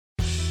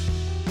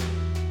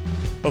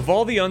Of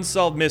all the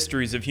unsolved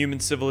mysteries of human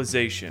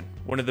civilization,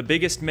 one of the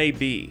biggest may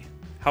be,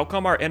 how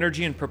come our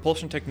energy and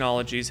propulsion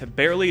technologies have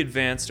barely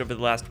advanced over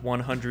the last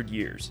 100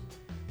 years?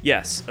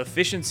 Yes,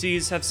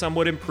 efficiencies have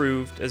somewhat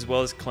improved, as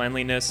well as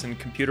cleanliness and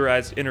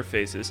computerized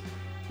interfaces,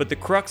 but the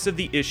crux of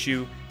the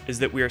issue is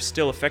that we are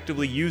still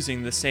effectively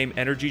using the same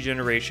energy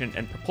generation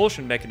and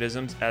propulsion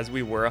mechanisms as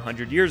we were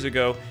 100 years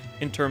ago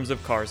in terms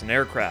of cars and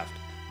aircraft: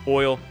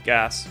 oil,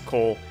 gas,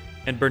 coal,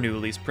 and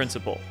Bernoulli's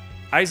principle.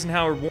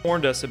 Eisenhower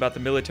warned us about the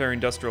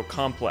military-industrial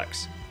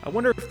complex. I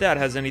wonder if that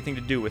has anything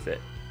to do with it.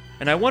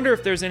 And I wonder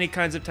if there's any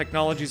kinds of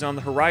technologies on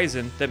the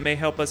horizon that may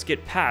help us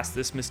get past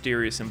this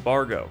mysterious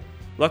embargo.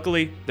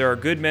 Luckily, there are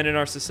good men in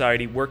our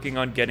society working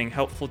on getting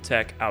helpful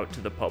tech out to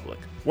the public.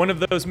 One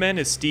of those men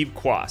is Steve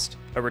Kwast,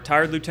 a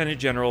retired lieutenant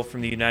general from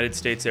the United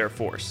States Air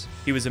Force.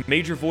 He was a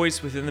major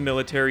voice within the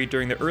military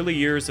during the early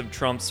years of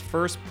Trump's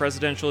first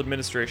presidential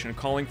administration,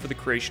 calling for the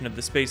creation of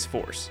the Space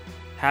Force.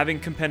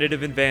 Having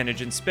competitive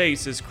advantage in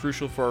space is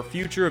crucial for our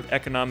future of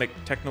economic,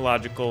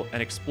 technological,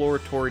 and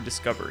exploratory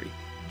discovery.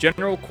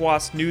 General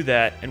Kwast knew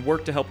that and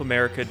worked to help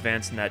America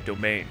advance in that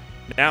domain.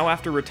 Now,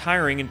 after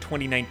retiring in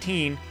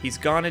 2019, he's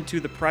gone into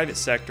the private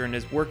sector and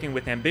is working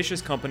with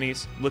ambitious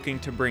companies looking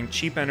to bring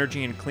cheap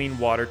energy and clean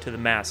water to the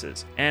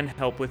masses and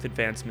help with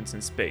advancements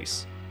in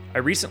space. I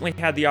recently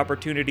had the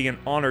opportunity and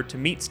honor to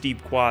meet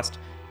Steve Kwast,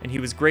 and he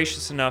was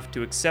gracious enough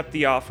to accept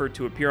the offer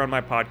to appear on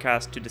my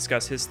podcast to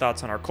discuss his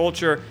thoughts on our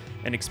culture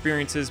and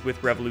experiences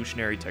with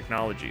revolutionary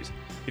technologies.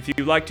 If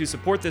you'd like to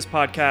support this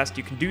podcast,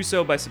 you can do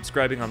so by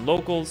subscribing on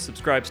Locals,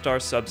 Subscribestar,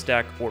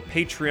 Substack, or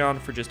Patreon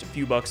for just a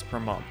few bucks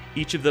per month.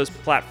 Each of those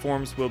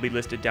platforms will be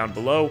listed down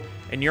below,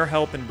 and your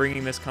help in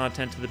bringing this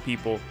content to the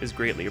people is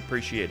greatly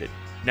appreciated.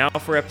 Now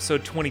for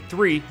episode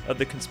 23 of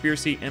the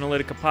Conspiracy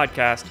Analytica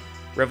podcast,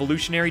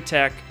 Revolutionary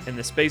Tech in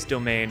the Space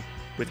Domain,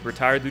 with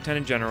retired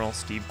Lieutenant General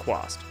Steve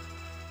Kwast.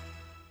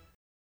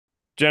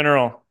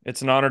 General,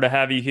 it's an honor to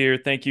have you here.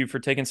 Thank you for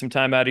taking some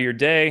time out of your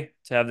day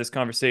to have this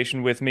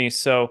conversation with me.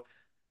 So,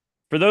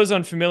 for those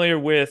unfamiliar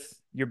with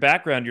your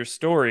background, your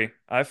story,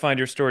 I find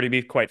your story to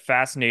be quite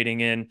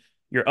fascinating, and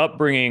your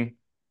upbringing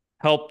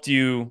helped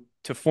you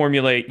to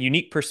formulate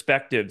unique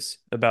perspectives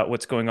about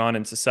what's going on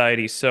in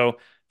society. So,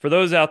 for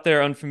those out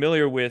there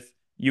unfamiliar with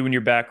you and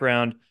your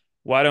background,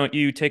 why don't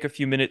you take a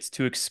few minutes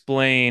to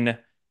explain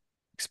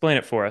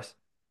it for us?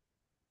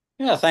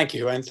 Yeah, thank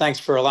you, and thanks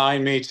for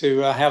allowing me to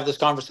have this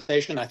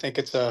conversation. I think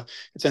it's an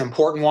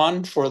important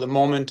one for the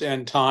moment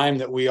in time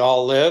that we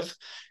all live,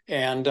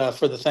 and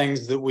for the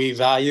things that we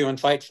value and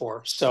fight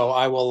for. So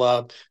I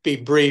will be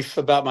brief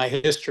about my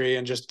history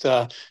and just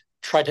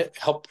try to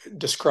help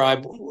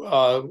describe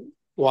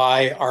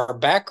why our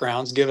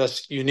backgrounds give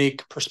us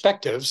unique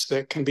perspectives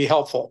that can be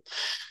helpful.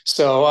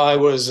 So I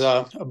was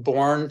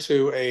born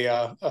to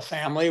a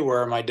family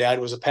where my dad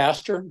was a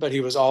pastor, but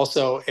he was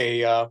also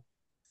a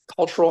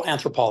cultural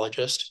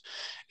anthropologist.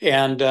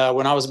 And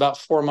when I was about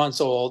 4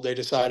 months old, they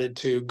decided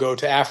to go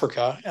to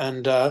Africa,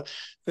 and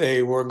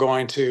they were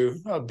going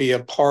to be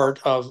a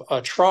part of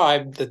a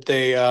tribe that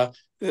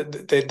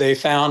they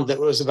found that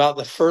was about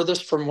the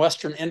furthest from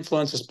Western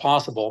influence as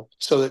possible,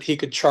 so that he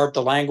could chart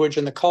the language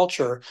and the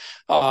culture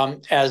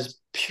as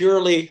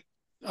purely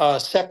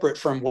separate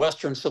from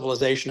Western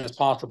civilization as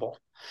possible.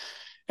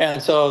 And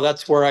so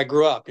that's where I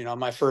grew up. You know,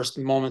 my first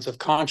moments of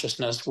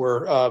consciousness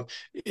were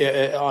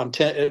on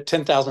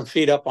 10,000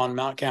 feet up on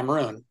Mount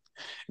Cameroon.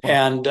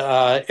 And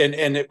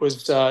it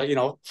was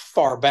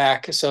far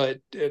back, so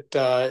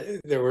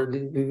there were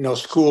no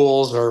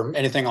schools or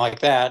anything like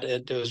that.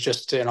 It was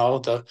just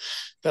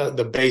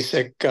the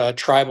basic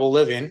tribal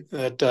living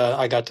that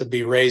I got to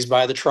be raised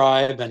by the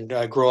tribe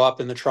and grow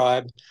up in the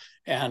tribe.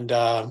 And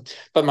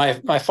but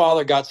my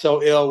father got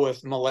so ill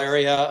with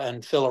malaria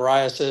and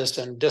filariasis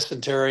and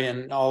dysentery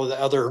and all of the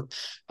other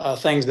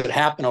things that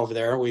happened over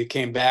there. We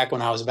came back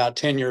when I was about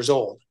 10 years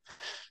old.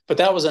 But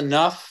that was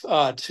enough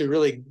to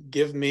really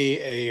give me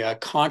a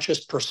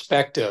conscious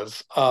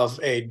perspective of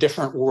a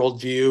different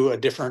worldview, a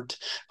different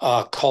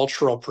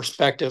cultural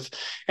perspective.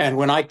 And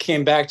when I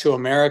came back to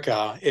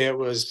America, it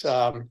was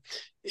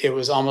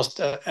almost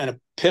an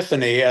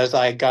epiphany as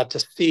I got to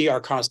see our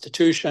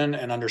Constitution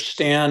and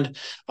understand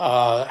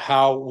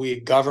how we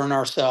govern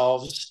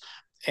ourselves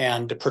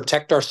and to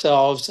protect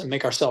ourselves and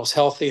make ourselves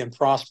healthy and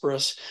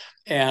prosperous.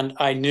 And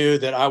I knew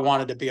that I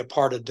wanted to be a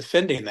part of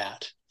defending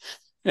that.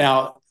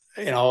 Now,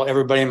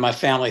 everybody in my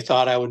family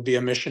thought I would be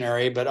a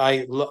missionary, but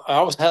I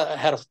always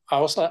had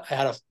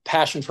a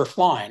passion for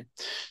flying.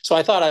 So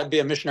I thought I'd be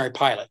a missionary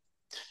pilot.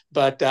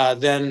 But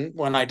then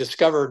when I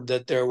discovered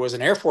that there was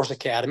an Air Force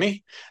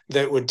Academy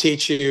that would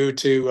teach you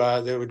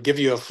that would give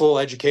you a full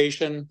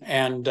education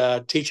and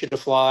teach you to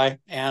fly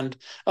and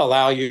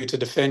allow you to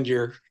defend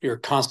your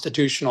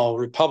constitutional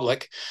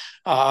republic,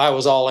 I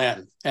was all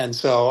in. And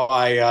so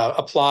I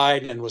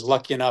applied and was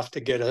lucky enough to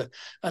get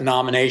a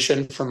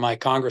nomination from my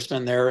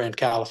congressman there in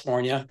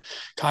California,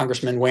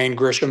 Congressman Wayne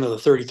Grisham of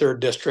the 33rd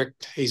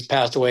District. He's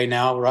passed away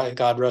now, right?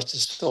 God rest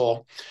his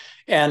soul.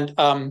 And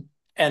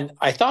and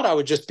I thought I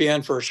would just be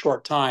in for a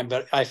short time,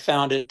 but I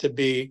found it to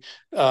be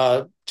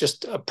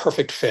just a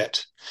perfect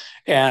fit.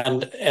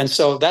 And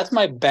so that's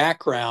my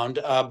background.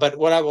 But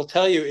what I will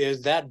tell you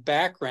is that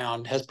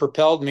background has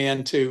propelled me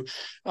into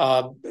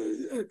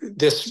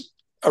this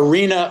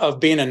arena of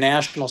being a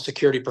national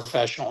security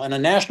professional. And a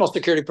national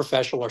security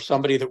professional, or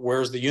somebody that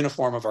wears the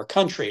uniform of our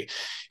country,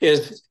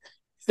 is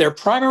their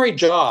primary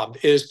job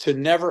is to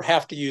never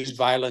have to use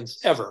violence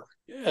ever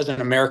as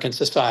an American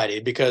society,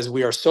 because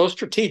we are so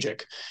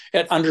strategic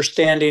at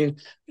understanding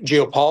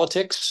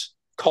geopolitics,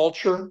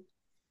 culture,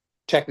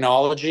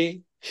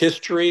 technology,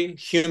 history,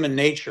 human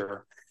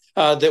nature,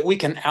 that we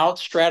can out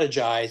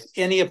strategize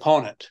any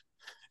opponent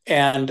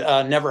and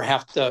never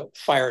have to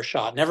fire a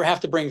shot, never have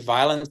to bring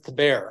violence to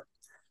bear.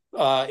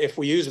 If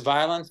we use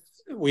violence,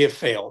 we have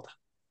failed.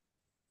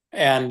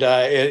 And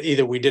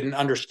either we didn't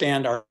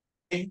understand our,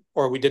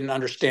 or we didn't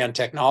understand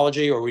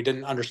technology, or we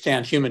didn't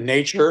understand human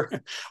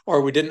nature,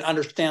 or we didn't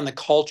understand the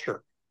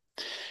culture.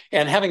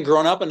 And having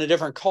grown up in a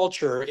different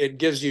culture, it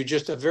gives you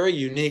just a very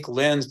unique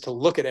lens to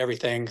look at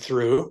everything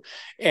through.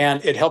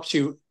 And it helps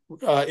you,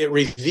 it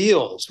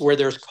reveals where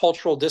there's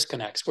cultural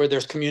disconnects, where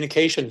there's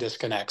communication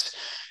disconnects.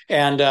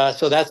 And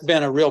so that's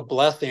been a real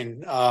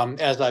blessing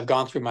as I've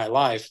gone through my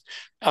life.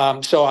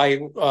 So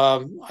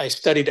I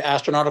studied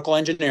astronautical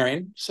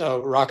engineering,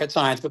 so rocket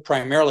science, but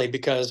primarily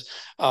because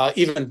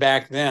even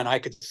back then I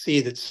could see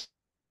that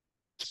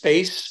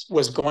space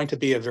was going to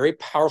be a very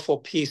powerful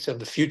piece of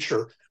the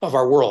future of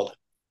our world.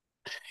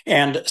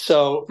 And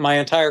so my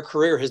entire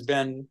career has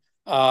been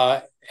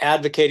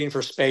advocating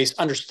for space,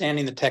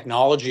 understanding the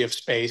technology of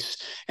space,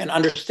 and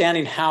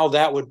understanding how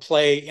that would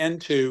play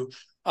into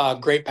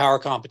great power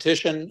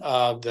competition,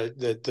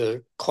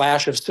 the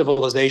clash of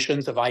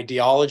civilizations, of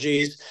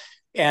ideologies,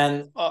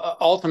 and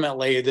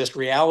ultimately this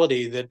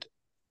reality that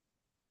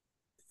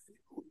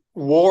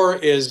war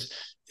is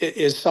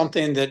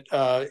something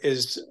that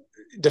is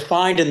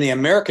defined in the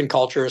American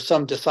culture as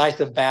some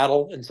decisive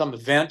battle and some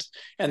event,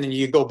 and then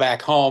you go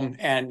back home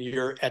and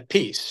you're at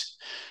peace.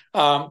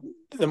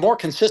 The more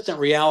consistent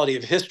reality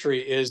of history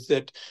is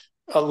that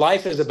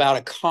life is about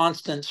a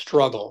constant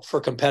struggle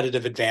for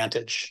competitive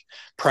advantage,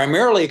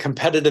 primarily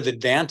competitive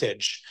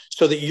advantage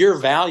so that your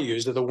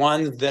values are the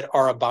ones that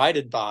are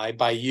abided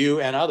by you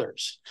and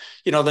others.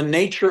 You know, the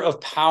nature of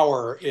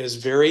power is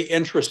very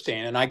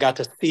interesting, and I got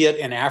to see it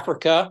in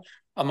Africa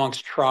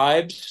amongst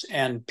tribes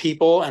and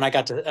people, and I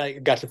got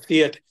to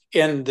see it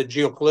in the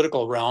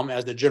geopolitical realm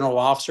as the general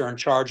officer in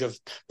charge of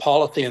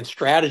policy and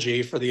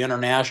strategy for the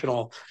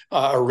international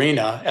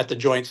arena at the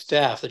Joint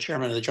Staff, the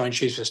chairman of the Joint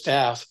Chiefs of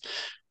Staff.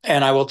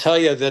 And I will tell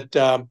you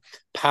that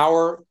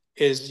power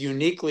is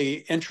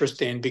uniquely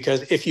interesting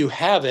because if you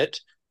have it,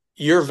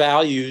 your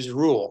values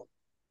rule.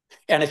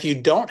 And if you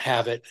don't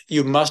have it,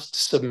 you must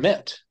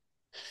submit.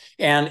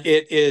 And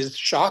it is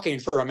shocking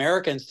for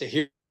Americans to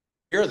hear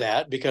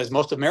that, because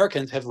most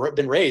Americans have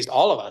been raised,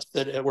 all of us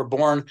that were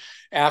born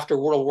after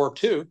World War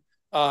II,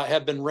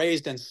 have been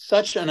raised in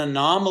such an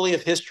anomaly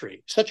of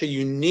history, such a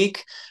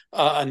unique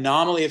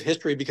anomaly of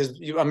history, because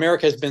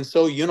America has been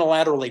so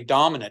unilaterally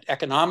dominant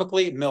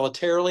economically,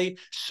 militarily,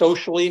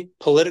 socially,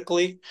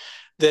 politically,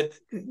 that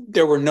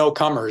there were no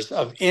comers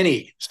of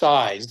any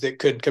size that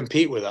could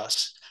compete with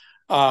us.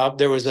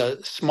 There was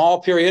a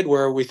small period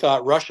where we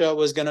thought Russia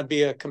was going to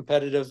be a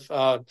competitive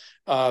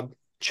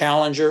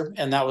challenger,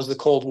 and that was the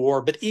Cold War.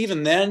 But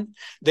even then,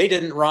 they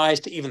didn't rise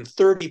to even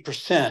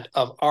 30%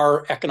 of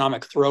our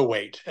economic throw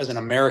weight as an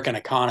American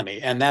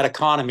economy. And that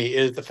economy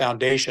is the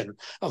foundation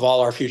of all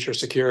our future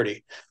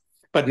security.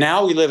 But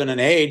now we live in an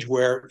age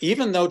where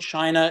even though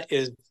China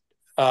is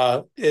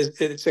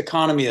its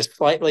economy is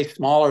slightly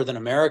smaller than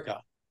America,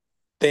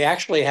 they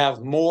actually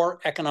have more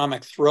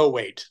economic throw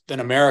weight than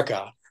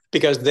America,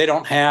 because they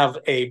don't have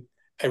a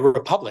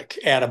republic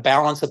and a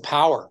balance of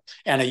power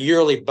and a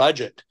yearly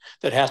budget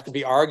that has to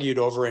be argued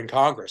over in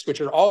Congress, which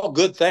are all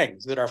good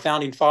things that our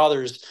founding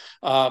fathers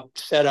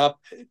set up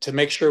to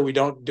make sure we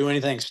don't do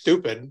anything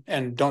stupid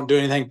and don't do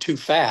anything too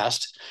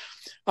fast.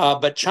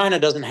 But China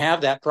doesn't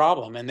have that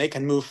problem, and they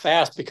can move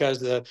fast because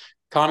the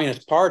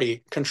Communist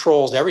Party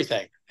controls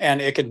everything,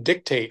 and it can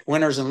dictate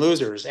winners and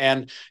losers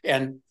and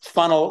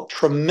funnel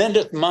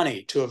tremendous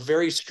money to a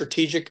very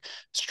strategic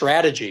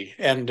strategy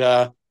and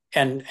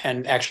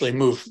actually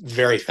move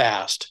very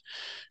fast.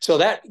 So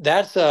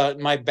that's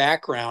my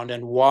background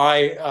and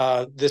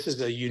why this is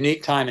a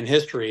unique time in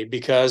history,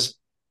 because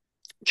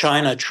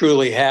China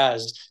truly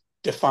has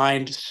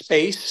defined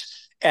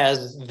space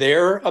as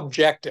their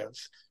objective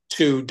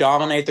to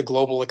dominate the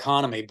global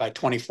economy by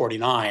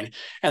 2049.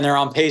 And they're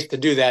on pace to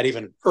do that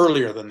even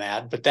earlier than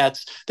that, but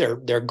that's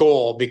their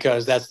goal,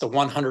 because that's the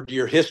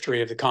 100-year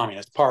history of the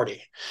Communist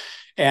Party.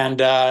 And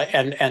now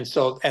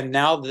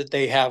that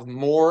they have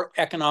more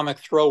economic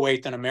throw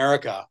weight than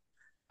America,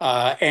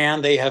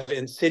 and they have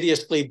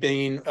insidiously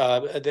been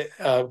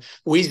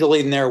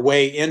weaseling their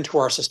way into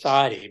our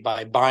society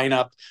by buying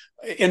up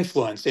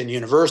influence in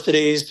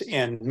universities,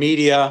 in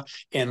media,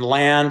 in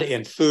land,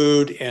 in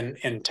food, in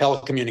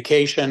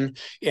telecommunication,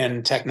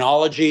 in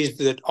technologies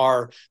that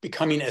are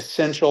becoming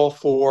essential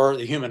for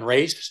the human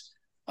race.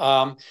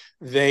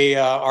 They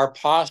are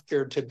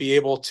postured to be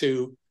able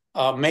to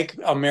make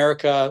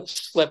America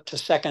slip to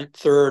second,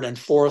 third, and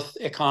fourth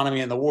economy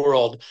in the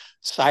world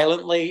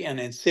silently and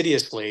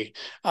insidiously,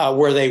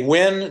 where they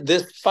win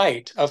this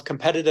fight of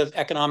competitive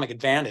economic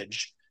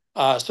advantage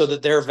so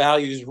that their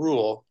values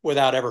rule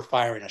without ever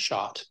firing a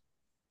shot.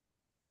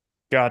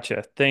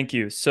 Gotcha. Thank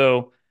you.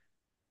 So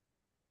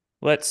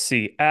let's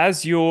see.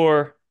 As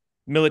your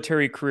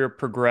military career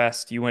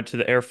progressed, you went to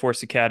the Air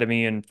Force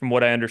Academy, and from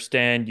what I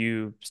understand,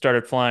 you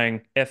started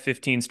flying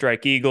F-15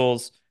 Strike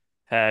Eagles,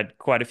 had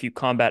quite a few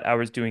combat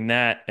hours doing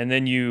that. And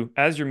then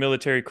as your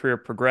military career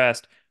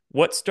progressed,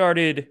 what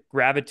started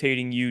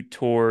gravitating you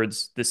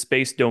towards the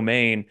space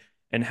domain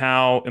and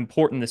how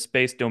important the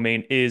space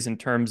domain is in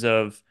terms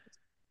of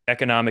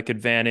economic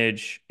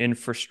advantage,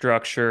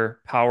 infrastructure,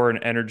 power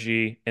and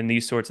energy, and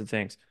these sorts of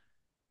things?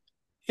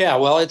 Yeah,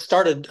 well, it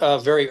started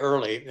very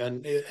early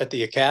and at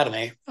the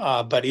academy,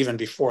 but even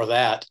before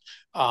that.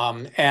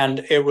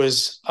 And it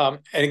was, and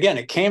again,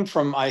 it came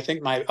from, I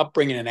think, my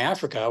upbringing in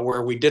Africa,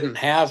 where we didn't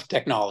have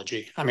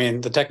technology. I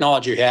mean, the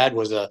technology we had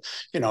was a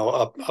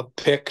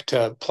pick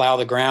to plow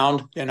the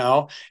ground,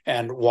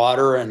 and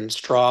water and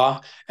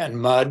straw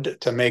and mud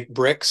to make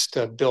bricks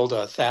to build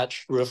a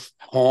thatch roof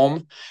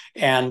home,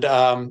 and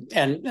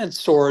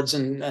swords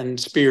and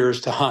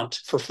spears to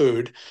hunt for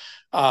food.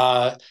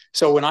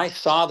 So when I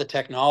saw the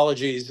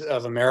technologies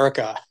of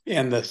America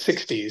in the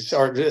 60s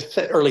or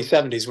the early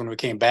 70s, when we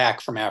came back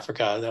from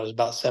Africa, that was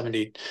about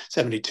 70,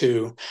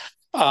 72,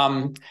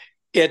 um,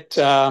 it,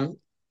 um,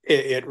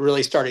 it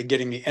really started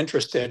getting me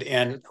interested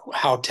in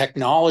how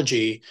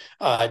technology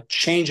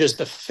changes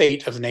the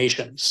fate of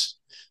nations.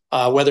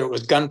 Whether it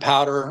was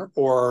gunpowder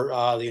or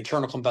the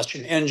internal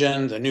combustion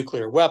engine, the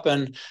nuclear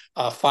weapon,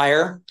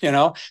 fire.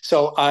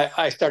 So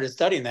I started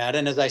studying that,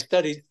 and as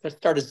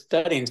started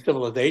studying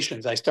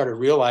civilizations, I started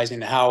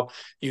realizing how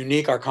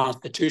unique our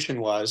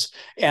Constitution was,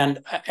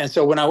 and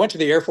so when I went to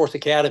the Air Force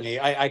Academy,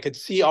 I could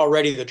see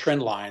already the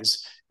trend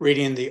lines.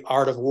 Reading The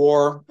Art of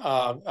War,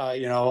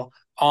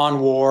 On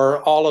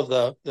War, all of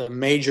the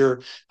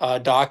major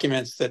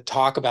documents that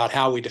talk about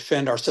how we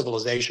defend our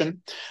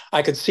civilization.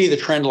 I could see the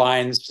trend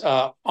lines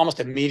almost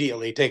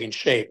immediately taking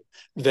shape.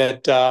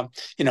 That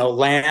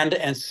land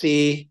and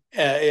sea,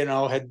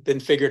 had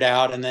been figured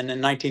out, and then in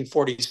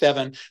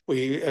 1947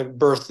 we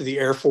birthed the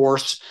Air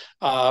Force,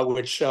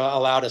 which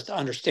allowed us to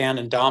understand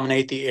and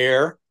dominate the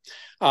air.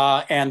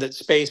 And that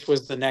space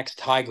was the next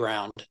high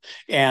ground.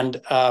 And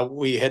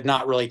we had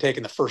not really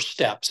taken the first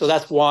step. So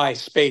that's why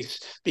space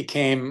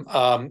became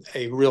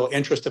a real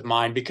interest of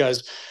mine,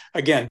 because,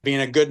 again, being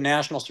a good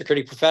national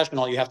security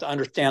professional, you have to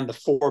understand the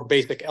four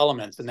basic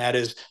elements, and that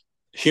is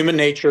human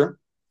nature,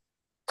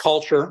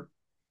 culture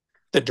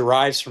that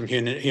derives from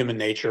human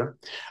nature,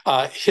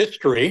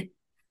 history,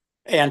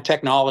 and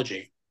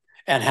technology,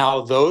 and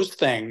how those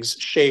things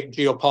shape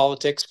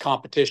geopolitics,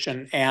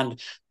 competition, and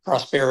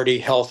prosperity,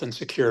 health, and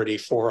security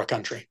for a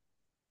country.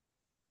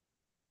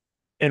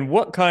 And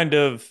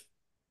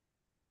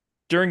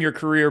during your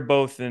career,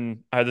 both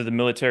in either the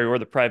military or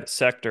the private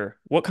sector,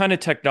 what kind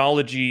of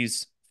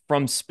technologies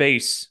from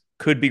space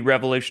could be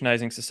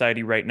revolutionizing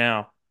society right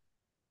now?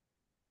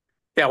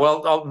 Yeah,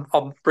 well,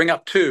 I'll bring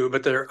up two,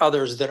 but there are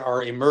others that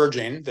are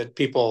emerging that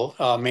people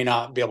may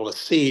not be able to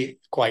see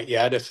quite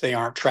yet if they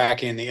aren't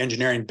tracking the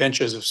engineering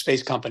benches of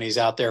space companies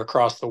out there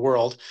across the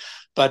world.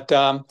 But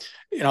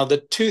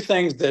the two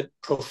things that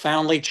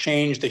profoundly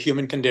change the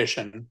human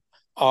condition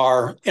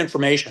are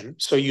information,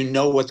 so you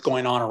know what's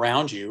going on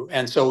around you,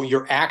 and so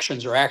your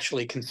actions are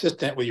actually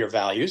consistent with your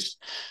values.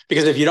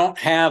 Because if you don't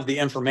have the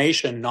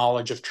information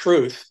knowledge of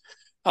truth,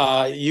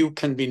 you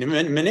can be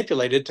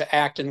manipulated to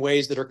act in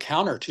ways that are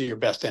counter to your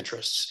best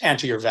interests and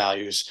to your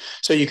values.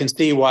 So you can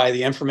see why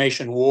the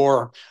information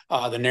war,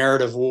 the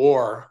narrative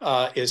war,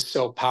 is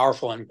so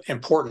powerful and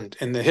important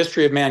in the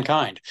history of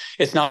mankind.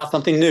 It's not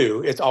something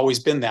new. It's always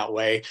been that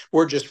way.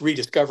 We're just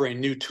rediscovering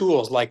new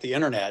tools like the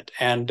internet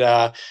and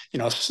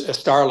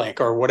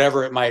Starlink or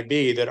whatever it might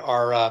be that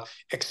are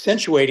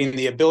accentuating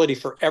the ability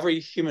for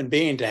every human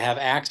being to have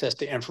access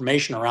to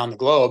information around the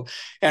globe.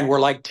 And we're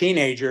like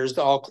teenagers,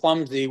 all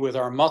clumsy with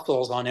our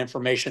muscles on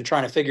information,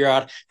 trying to figure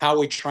out how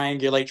we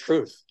triangulate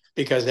truth,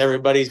 because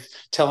everybody's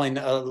telling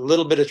a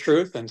little bit of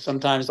truth and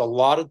sometimes a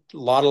lot of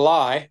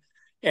lie.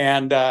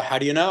 And how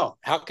do you know?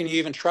 How can you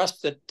even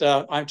trust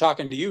that I'm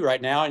talking to you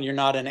right now and you're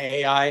not an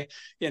AI,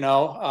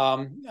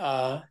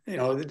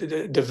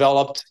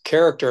 developed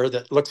character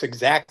that looks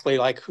exactly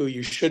like who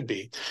you should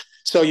be?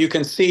 So you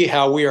can see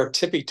how we are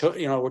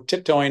we're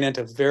tiptoeing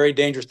into very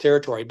dangerous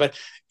territory. But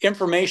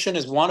information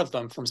is one of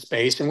them from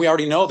space, and we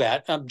already know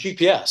that.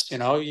 GPS,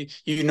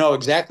 you know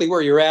exactly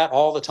where you're at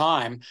all the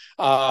time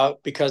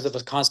because of a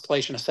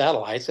constellation of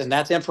satellites, and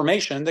that's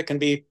information that can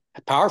be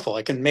powerful.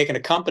 It can make a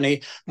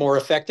company more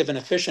effective and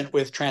efficient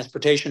with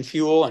transportation,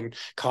 fuel, and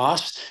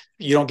costs.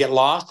 You don't get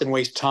lost and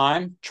waste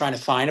time trying to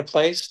find a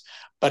place.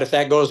 But if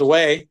that goes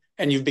away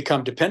and you've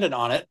become dependent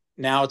on it,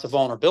 now it's a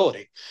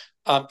vulnerability.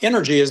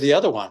 Energy is the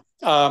other one.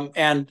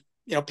 And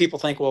people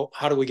think, well,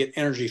 how do we get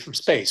energy from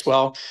space?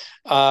 Well,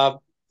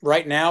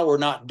 right now we're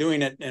not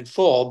doing it in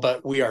full,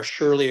 but we are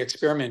surely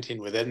experimenting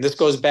with it. And this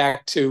goes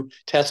back to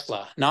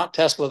Tesla, not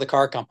Tesla, the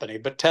car company,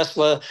 but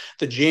Tesla,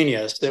 the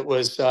genius that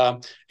was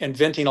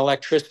inventing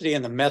electricity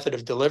and the method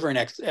of delivering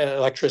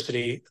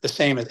electricity the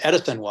same as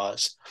Edison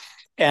was.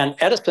 And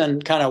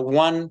Edison kind of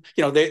won,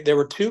 there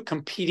were two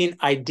competing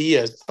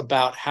ideas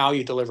about how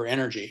you deliver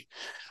energy.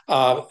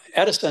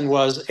 Edison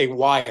was a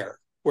wire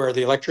where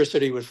the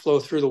electricity would flow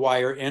through the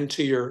wire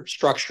into your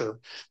structure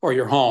or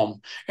your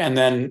home. And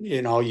then,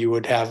 you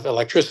would have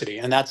electricity.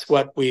 And that's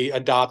what we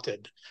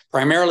adopted,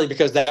 primarily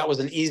because that was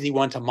an easy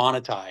one to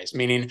monetize,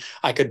 meaning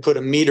I could put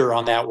a meter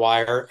on that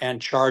wire and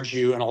charge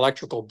you an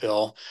electrical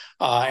bill.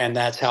 And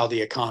that's how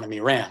the economy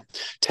ran.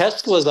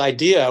 Tesla's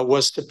idea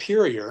was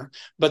superior,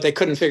 but they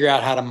couldn't figure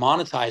out how to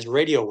monetize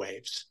radio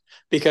waves,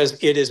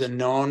 because it is a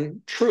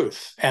known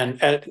truth,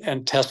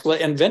 and Tesla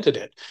invented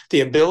it.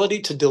 The ability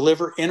to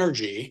deliver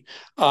energy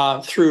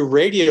through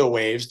radio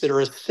waves that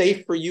are as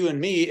safe for you and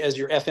me as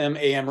your FM,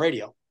 AM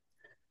radio.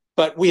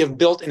 But we have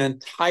built an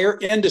entire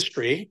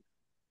industry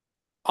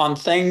on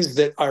things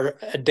that are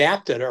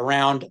adapted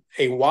around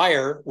a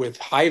wire with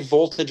high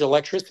voltage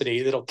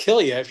electricity that'll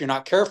kill you if you're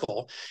not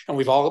careful. And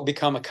we've all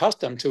become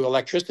accustomed to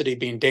electricity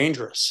being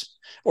dangerous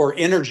or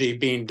energy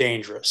being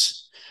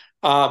dangerous.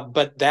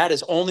 But that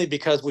is only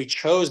because we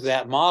chose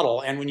that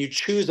model. And when you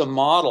choose a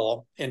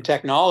model in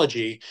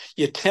technology,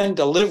 you tend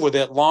to live with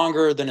it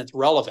longer than it's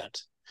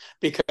relevant,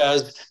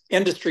 because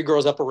industry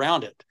grows up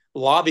around it.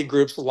 Lobby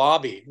groups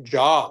lobby,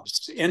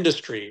 jobs,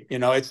 industry,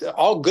 it's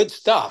all good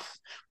stuff.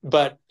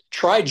 But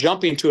try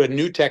jumping to a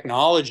new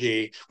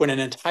technology when an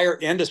entire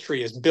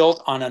industry is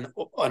built on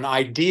an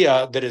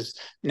idea that is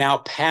now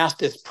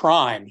past its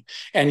prime.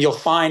 And you'll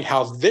find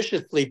how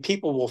viciously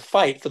people will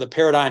fight for the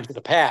paradigms of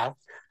the past,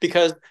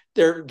 because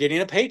they're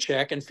getting a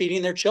paycheck and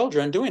feeding their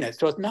children doing it.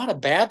 So it's not a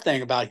bad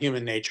thing about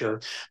human nature.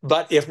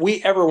 But if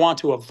we ever want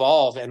to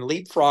evolve and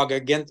leapfrog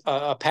against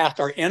past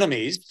our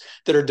enemies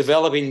that are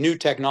developing new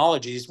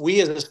technologies,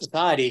 we as a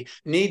society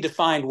need to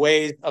find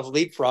ways of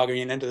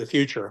leapfrogging into the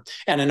future.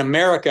 And in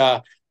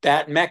America,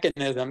 that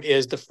mechanism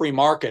is the free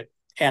market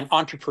and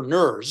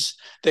entrepreneurs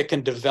that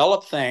can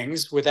develop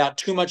things without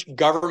too much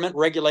government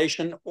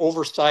regulation,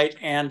 oversight,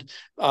 and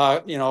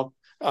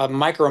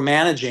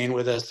micromanaging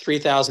with a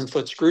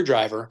 3,000-foot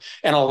screwdriver,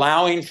 and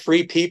allowing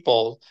free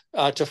people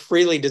to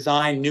freely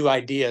design new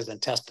ideas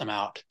and test them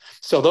out.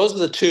 So those are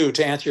the two,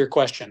 to answer your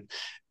question.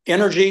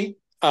 Energy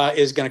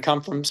is going to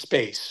come from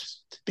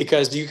space,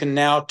 because you can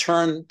now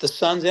turn the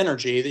sun's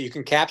energy that you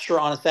can capture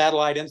on a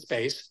satellite in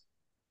space.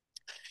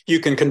 You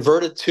can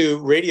convert it to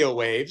radio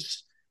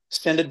waves,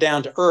 send it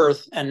down to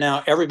Earth, and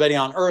now everybody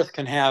on Earth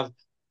can have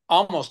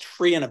almost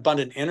free and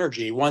abundant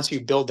energy once you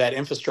build that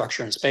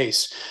infrastructure in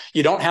space.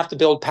 You don't have to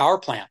build power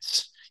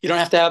plants. You don't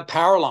have to have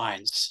power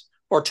lines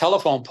or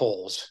telephone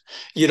poles.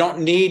 You don't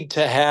need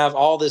to have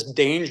all this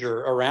danger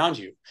around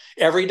you.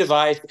 Every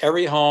device,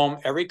 every home,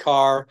 every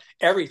car,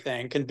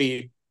 everything can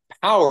be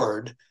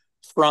powered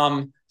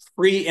from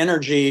free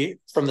energy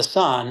from the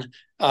sun,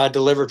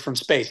 delivered from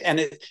space. And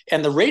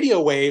the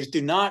radio waves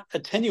do not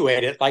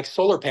attenuate it like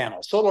solar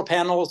panels. Solar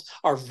panels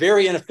are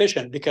very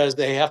inefficient because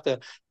they have to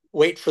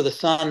wait for the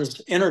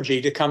sun's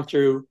energy to come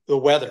through the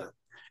weather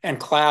and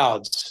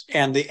clouds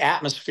and the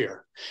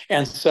atmosphere.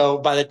 And so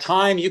by the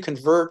time you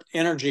convert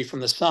energy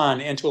from the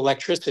sun into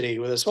electricity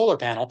with a solar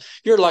panel,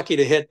 you're lucky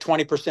to hit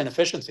 20%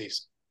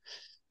 efficiencies.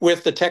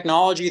 With the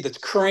technology that's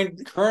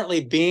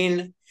currently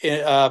being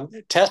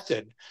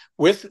tested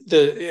with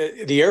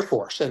the Air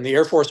Force and the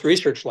Air Force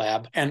Research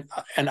Lab and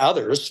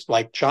others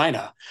like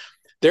China,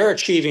 they're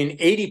achieving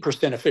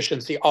 80%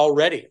 efficiency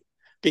already.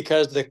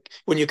 Because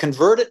when you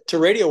convert it to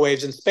radio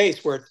waves in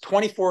space, where it's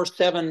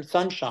 24/7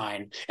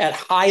 sunshine at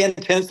high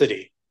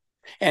intensity,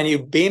 and you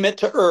beam it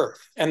to Earth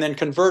and then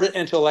convert it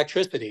into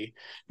electricity,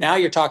 now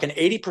you're talking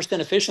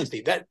 80%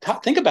 efficiency.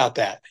 Think about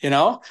that,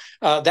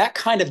 that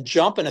kind of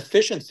jump in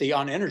efficiency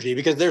on energy,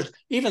 because there's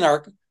even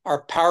our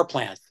power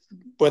plants,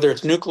 whether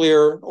it's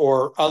nuclear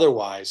or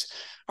otherwise,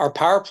 our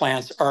power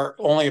plants are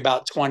only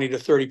about 20 to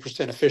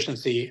 30%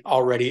 efficiency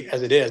already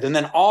as it is. And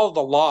then all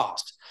the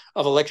loss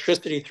of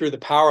electricity through the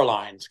power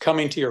lines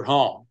coming to your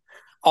home,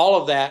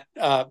 all of that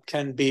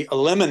can be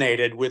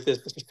eliminated with this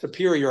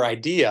superior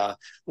idea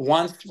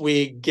once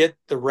we get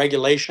the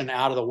regulation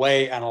out of the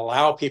way and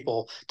allow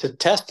people to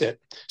test it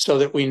so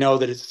that we know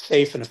that it's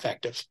safe and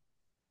effective.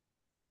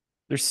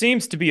 There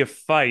seems to be a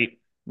fight,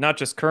 not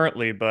just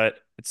currently, but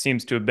it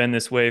seems to have been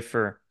this way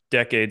for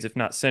decades, if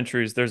not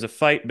centuries. There's a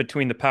fight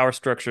between the power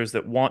structures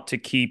that want to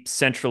keep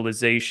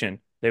centralization.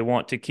 They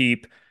want to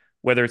keep,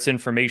 whether it's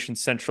information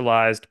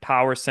centralized,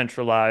 power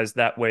centralized,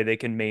 that way they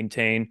can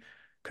maintain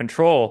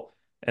control.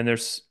 And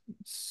there's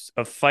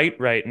a fight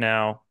right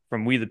now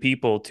from we the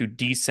people to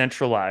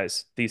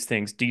decentralize these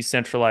things,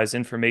 decentralize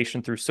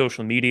information through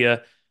social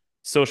media.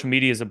 Social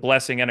media is a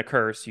blessing and a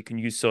curse. You can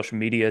use social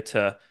media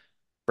to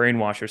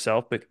brainwash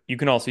yourself, but you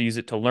can also use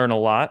it to learn a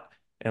lot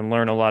and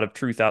learn a lot of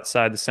truth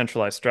outside the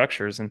centralized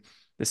structures. And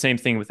the same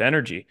thing with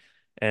energy.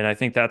 And I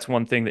think that's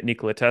one thing that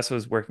Nikola Tesla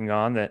was working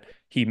on that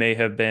he may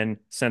have been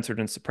censored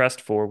and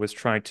suppressed for was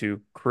trying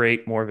to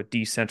create more of a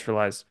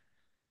decentralized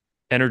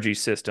energy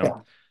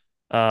system.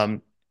 Yeah.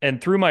 Um,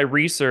 and through my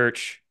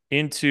research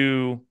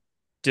into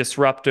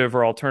disruptive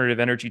or alternative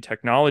energy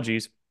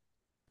technologies,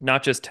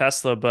 not just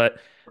Tesla, but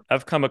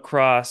I've come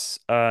across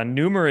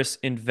numerous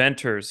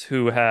inventors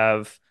who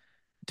have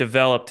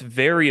developed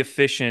very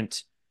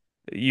efficient,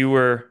 you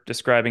were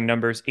describing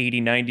numbers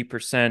 80,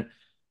 90%.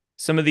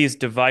 Some of these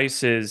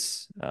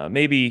devices,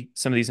 maybe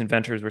some of these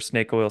inventors were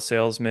snake oil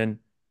salesmen,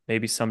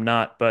 maybe some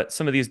not, but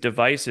some of these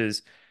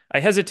devices, I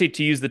hesitate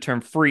to use the term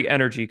free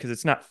energy because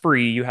it's not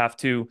free. You have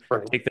to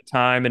Right. take the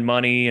time and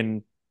money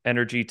and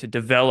energy to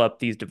develop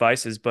these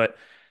devices, but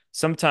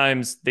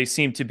sometimes they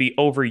seem to be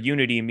over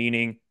unity,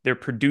 meaning they're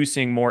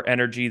producing more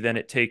energy than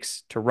it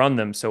takes to run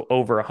them. So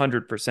over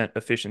 100%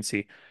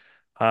 efficiency.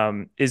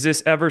 Is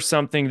this ever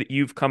something that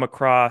you've come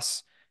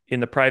across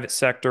in the private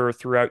sector or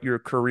throughout your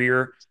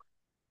career?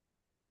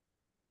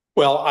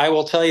 Well, I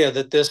will tell you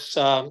that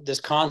this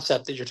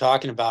concept that you're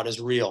talking about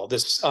is real.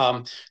 This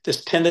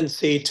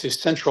tendency to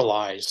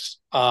centralize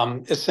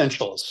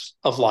essentials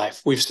of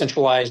life. We've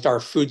centralized our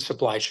food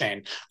supply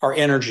chain, our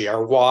energy,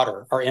 our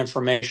water, our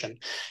information,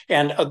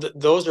 and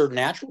those are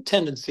natural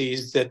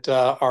tendencies that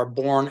are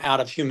born out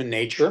of human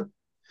nature.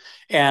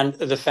 And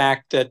the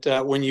fact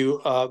that when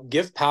you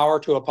give power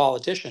to a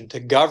politician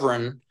to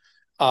govern,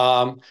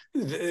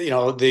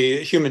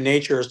 the human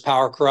nature is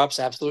power corrupts,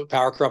 absolute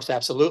power corrupts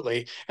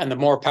absolutely. And the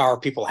more power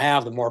people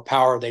have, the more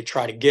power they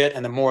try to get,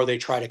 and the more they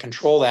try to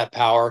control that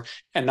power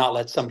and not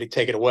let somebody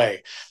take it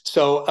away.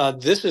 So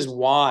this is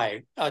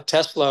why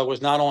Tesla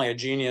was not only a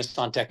genius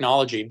on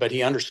technology, but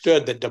he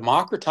understood that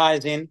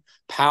democratizing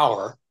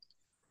power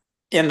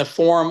in the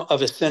form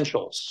of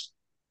essentials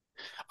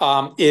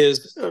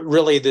is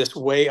really this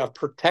way of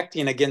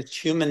protecting against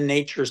human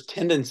nature's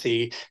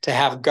tendency to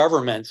have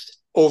governments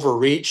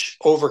overreach,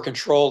 over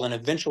control, and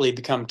eventually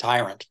become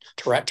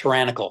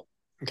tyrannical.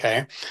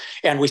 Okay.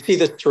 And we see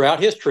this throughout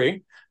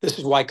history. This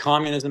is why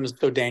communism is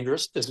so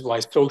dangerous. This is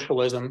why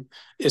socialism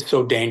is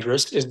so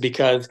dangerous, is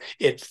because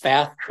it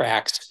fast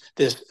tracks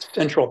this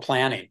central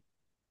planning.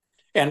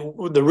 And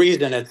the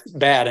reason it's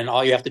bad, and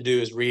all you have to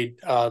do is read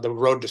The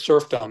Road to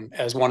Serfdom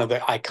as one of the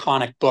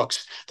iconic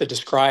books that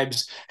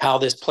describes how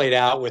this played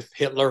out with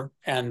Hitler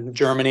and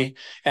Germany,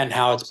 and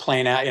how it's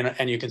playing out,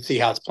 and you can see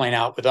how it's playing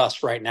out with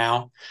us right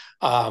now,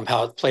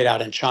 how it's played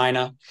out in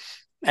China.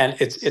 And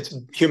it's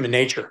human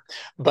nature.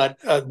 But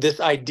this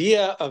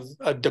idea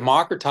of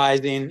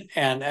democratizing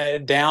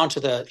and down to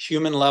the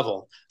human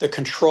level, the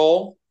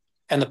control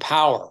and the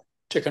power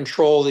to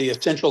control the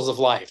essentials of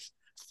life,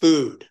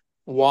 food,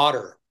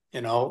 water,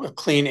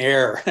 clean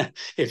air,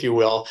 if you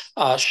will,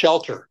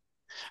 shelter,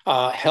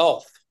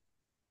 health,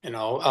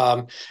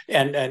 and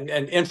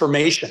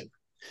information.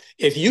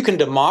 If you can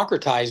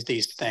democratize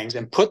these things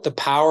and put the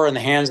power in the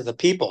hands of the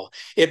people,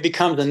 it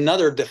becomes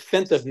another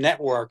defensive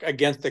network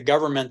against the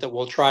government that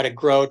will try to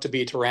grow to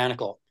be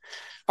tyrannical.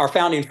 Our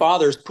founding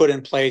fathers put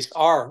in place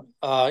our,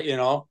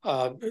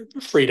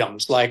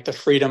 freedoms, like the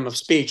freedom of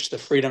speech, the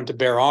freedom to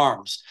bear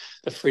arms,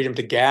 the freedom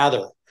to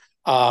gather,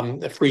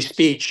 the free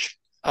speech.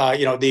 I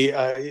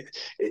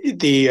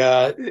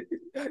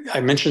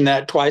mentioned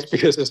that twice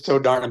because it's so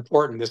darn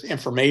important, this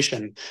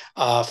information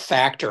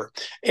factor.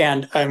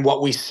 And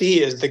what we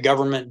see is the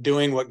government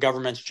doing what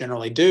governments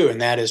generally do, and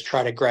that is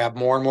try to grab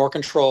more and more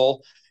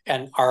control.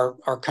 And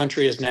our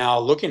country is now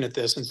looking at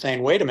this and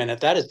saying, wait a minute,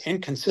 that is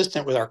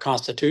inconsistent with our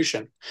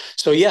Constitution.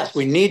 So yes,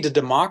 we need to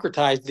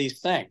democratize these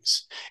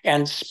things.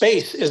 And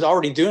space is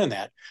already doing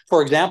that.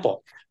 For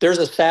example, there's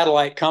a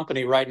satellite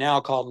company right now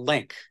called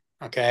Link.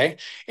 Okay.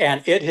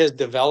 And it has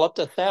developed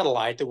a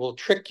satellite that will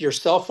trick your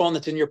cell phone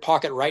that's in your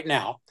pocket right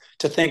now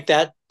to think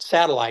that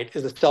satellite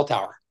is a cell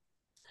tower.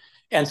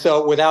 And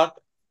so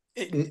without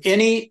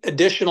any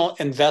additional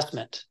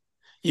investment,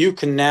 you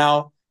can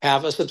now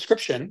have a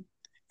subscription,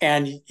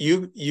 and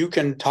you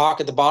can talk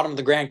at the bottom of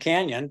the Grand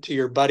Canyon to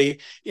your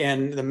buddy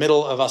in the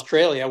middle of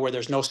Australia where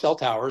there's no cell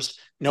towers,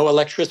 no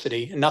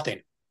electricity,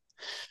 nothing.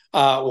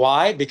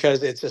 Why?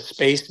 Because it's a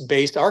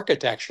space-based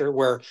architecture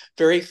where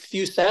very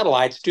few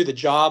satellites do the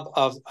job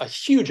of a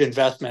huge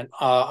investment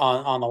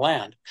on the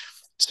land.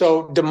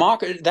 So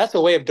that's a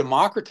way of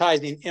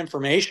democratizing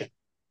information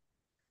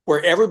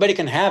where everybody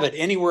can have it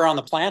anywhere on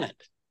the planet,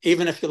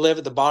 even if you live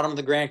at the bottom of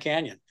the Grand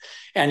Canyon.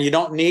 And you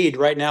don't need,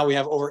 right now we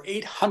have over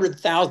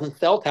 800,000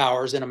 cell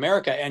towers in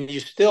America, and you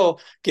still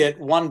get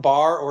 1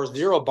 bar or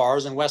 0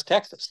 bars in West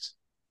Texas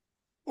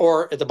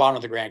or at the bottom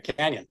of the Grand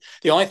Canyon.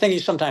 The only thing you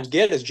sometimes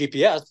get is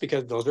GPS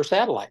because those are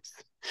satellites.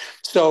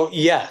 So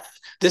yes,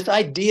 this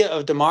idea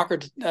of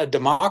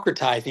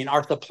democratizing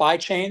our supply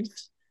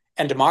chains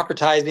and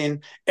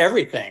democratizing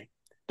everything,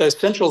 the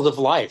essentials of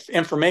life,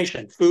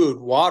 information, food,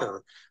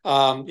 water,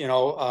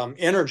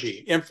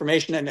 energy,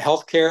 information and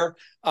healthcare,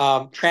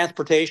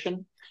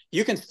 transportation,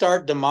 you can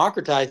start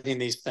democratizing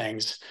these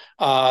things,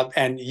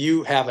 and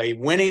you have a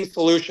winning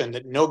solution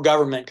that no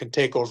government can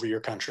take over your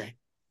country.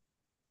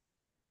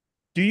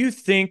 Do you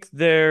think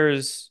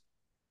there's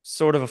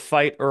sort of a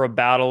fight or a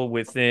battle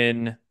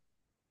within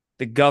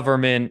the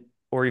government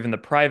or even the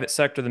private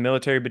sector, the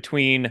military,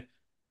 between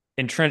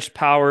entrenched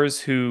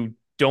powers who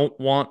don't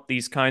want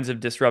these kinds of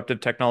disruptive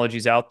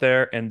technologies out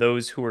there and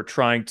those who are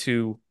trying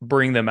to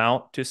bring them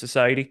out to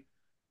society?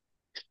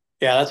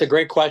 Yeah, that's a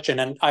great question,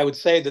 and I would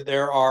say that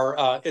there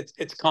are.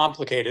 It's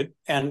complicated,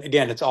 and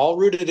again, it's all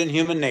rooted in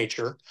human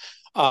nature.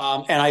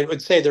 And I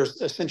would say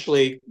there's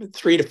essentially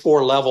 3 to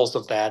 4 levels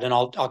of that, and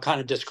I'll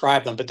kind of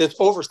describe them. But this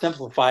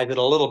oversimplifies it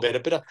a little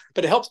bit, but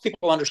it helps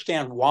people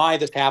understand why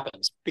this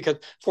happens. Because,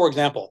 for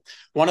example,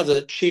 one of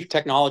the chief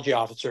technology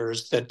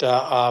officers that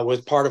was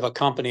part of a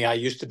company I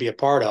used to be a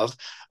part of,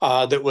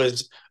 that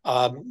was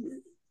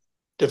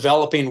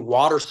developing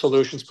water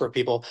solutions for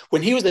people.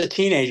 When he was a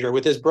teenager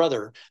with his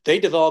brother, they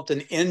developed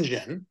an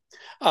engine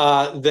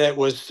that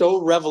was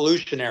so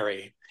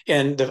revolutionary.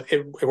 And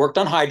it worked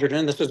on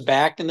hydrogen. This was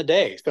back in the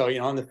day. So,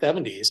 in the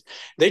 70s,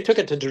 they took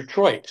it to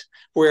Detroit,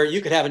 where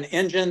you could have an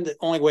engine that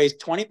only weighs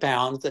 20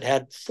 pounds, that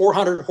had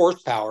 400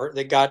 horsepower,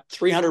 that got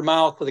 300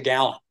 miles to the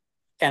gallon.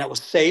 And it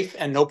was safe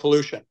and no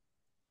pollution.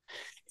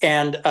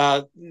 And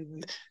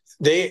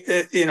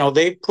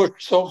they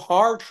pushed so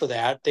hard for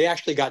that, they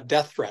actually got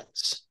death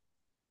threats.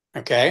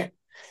 Okay.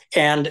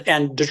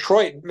 And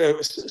Detroit,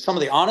 some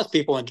of the honest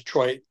people in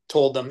Detroit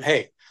told them,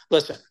 hey,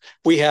 listen,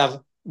 we have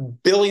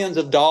billions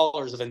of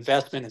dollars of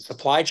investment in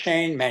supply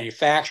chain,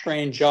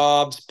 manufacturing,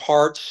 jobs,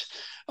 parts,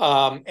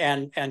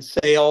 and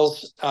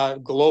sales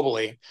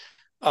globally.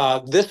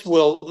 This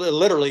will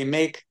literally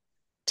make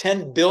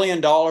 $10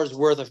 billion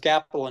worth of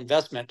capital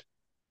investment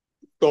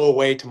go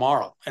away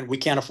tomorrow, and we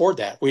can't afford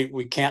that.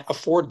 We can't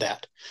afford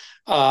that.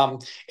 Um,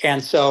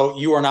 and so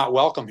you are not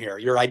welcome here.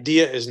 Your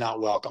idea is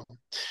not welcome.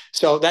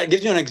 So that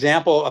gives you an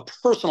example, a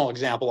personal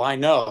example I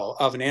know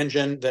of an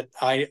engine that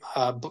I've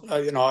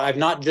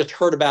not just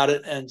heard about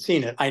it and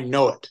seen it. I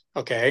know it.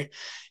 Okay.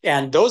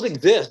 And those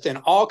exist in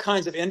all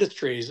kinds of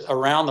industries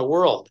around the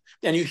world.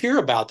 And you hear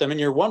about them and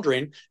you're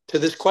wondering, to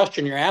this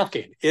question you're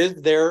asking,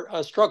 is there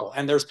a struggle?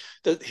 And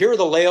here are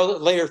the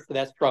layers to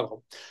that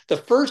struggle. The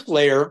first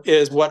layer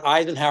is what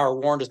Eisenhower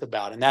warned us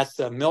about, and that's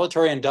the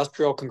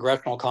military-industrial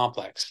congressional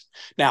complex.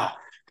 Now,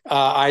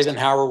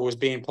 Eisenhower was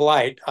being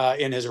polite.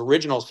 In his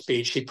original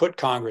speech, he put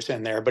Congress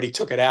in there, but he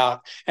took it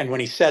out. And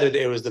when he said it,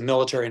 it was the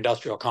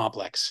military-industrial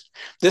complex.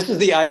 This is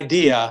the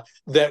idea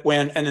that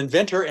when an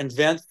inventor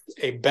invents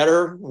a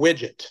better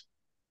widget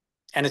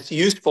and it's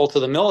useful to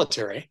the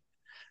military,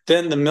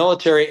 then the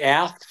military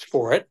asks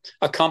for it,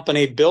 a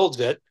company builds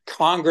it,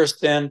 Congress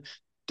then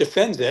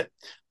defends it,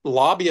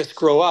 lobbyists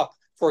grow up.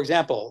 For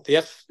example, the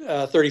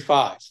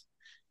F-35,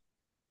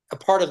 a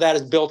part of that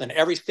is built in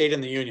every state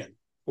in the union.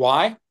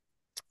 Why?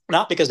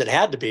 Not because it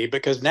had to be,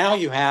 because now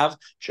you have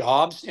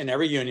jobs in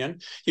every union,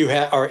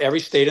 or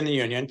every state in the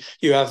union.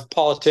 You have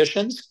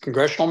politicians,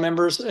 congressional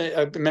members,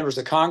 members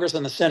of Congress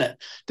and the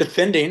Senate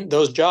defending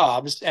those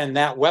jobs and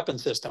that weapon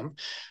system.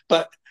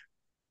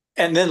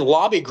 And then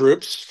lobby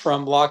groups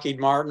from Lockheed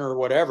Martin or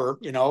whatever,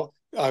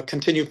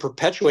 continue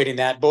perpetuating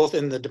that both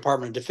in the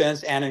Department of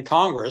Defense and in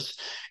Congress.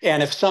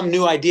 And if some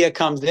new idea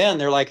comes in,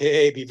 they're like,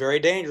 hey, be very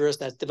dangerous.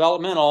 That's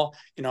developmental.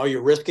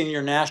 You're risking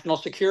your national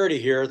security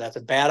here. That's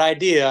a bad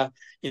idea.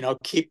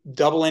 Keep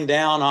doubling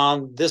down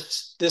on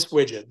this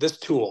widget, this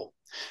tool.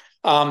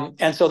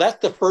 And so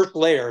that's the first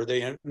layer,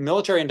 the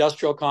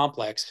military-industrial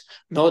complex,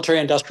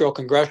 military-industrial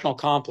congressional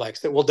complex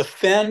that will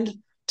defend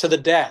to the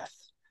death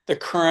the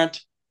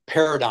current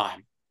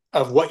paradigm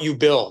of what you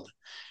build.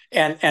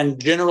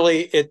 And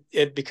generally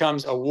it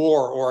becomes a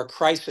war or a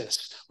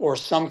crisis or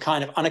some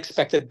kind of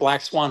unexpected black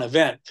swan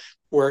event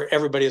where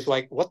everybody is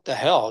like, what the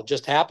hell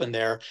just happened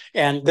there?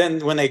 And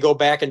then when they go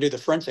back and do the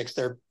forensics,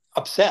 they're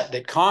upset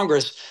that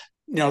Congress,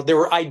 there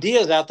were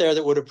ideas out there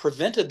that would have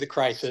prevented the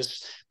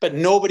crisis, but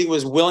nobody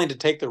was willing to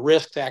take the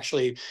risk to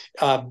actually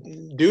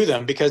do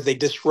them because they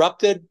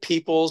disrupted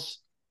people's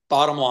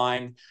bottom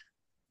line,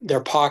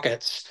 their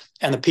pockets,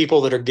 and the people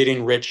that are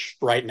getting rich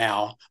right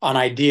now on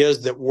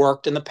ideas that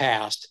worked in the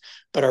past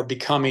but are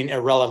becoming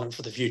irrelevant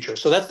for the future.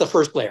 So that's the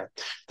first layer.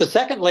 The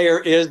second layer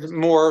is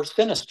more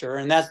sinister,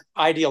 and that's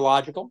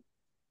ideological.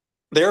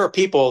 There are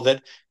people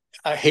that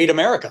hate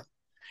America,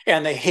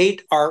 and they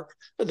hate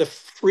the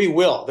free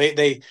will.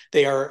 They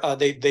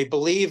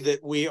believe that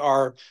we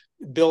are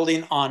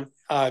building on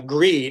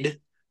greed,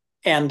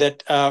 and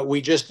that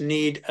we just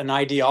need an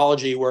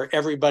ideology where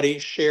everybody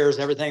shares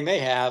everything they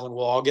have and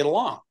we'll all get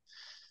along.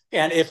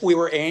 And if we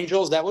were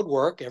angels, that would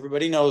work.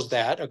 Everybody knows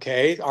that,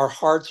 okay? Our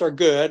hearts are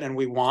good and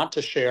we want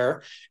to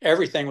share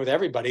everything with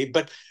everybody.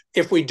 But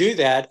if we do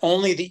that,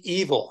 only the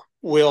evil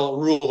will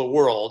rule the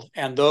world,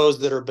 and those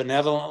that are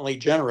benevolently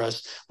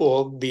generous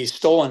will be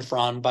stolen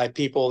from by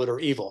people that are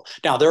evil.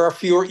 Now, there are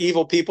fewer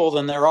evil people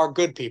than there are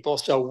good people,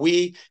 so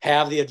we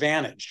have the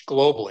advantage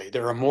globally.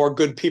 There are more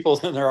good people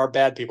than there are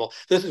bad people.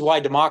 This is why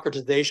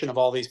democratization of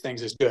all these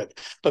things is good.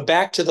 But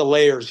back to the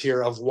layers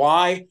here of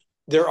why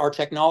there are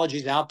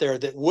technologies out there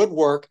that would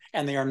work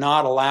and they are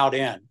not allowed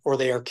in or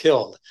they are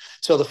killed.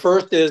 So the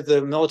first is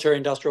the military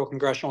industrial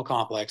congressional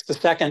complex. The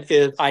second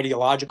is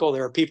ideological.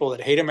 There are people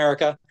that hate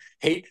America,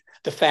 hate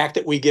the fact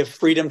that we give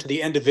freedom to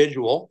the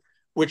individual,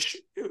 which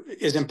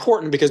is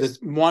important because it's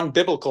one,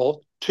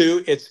 biblical,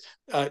 two, it's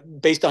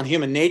based on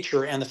human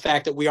nature and the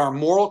fact that we are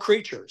moral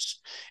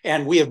creatures.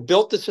 And we have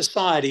built the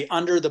society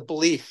under the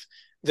belief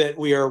that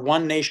we are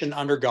one nation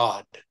under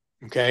God.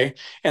 Okay.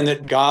 And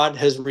that God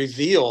has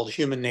revealed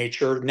human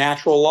nature.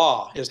 Natural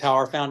law is how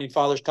our founding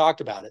fathers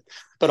talked about it.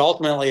 But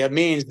ultimately, it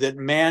means that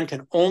man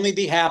can only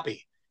be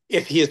happy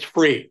if he is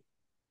free.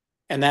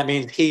 And that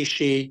means he,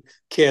 she,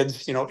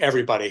 kids,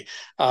 everybody.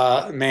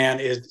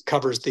 Man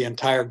covers the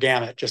entire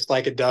gamut, just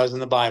like it does in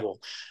the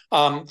Bible.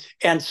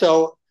 And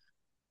so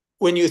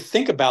when you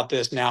think about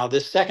this now,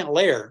 this second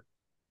layer,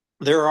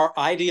 there are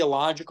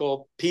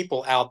ideological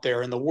people out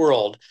there in the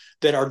world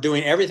that are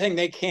doing everything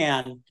they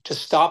can to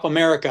stop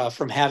America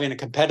from having a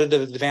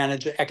competitive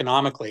advantage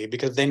economically,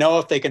 because they know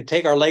if they can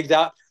take our legs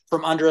out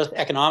from under us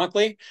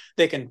economically,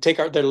 they can take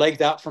their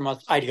legs out from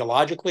us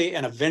ideologically,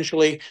 and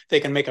eventually they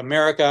can make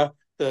America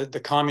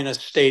the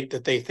communist state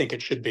that they think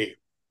it should be.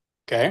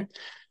 Okay.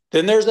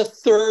 Then there's a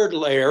third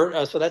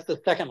layer. So that's the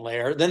second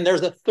layer. Then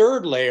there's a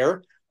third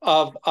layer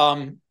of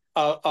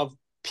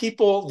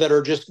people that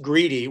are just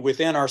greedy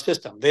within our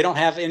system. They don't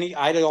have any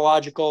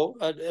ideological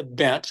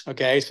bent.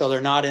 Okay, so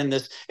they're not in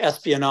this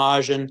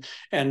espionage and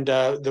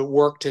the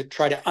work to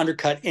try to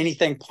undercut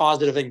anything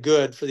positive and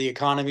good for the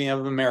economy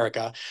of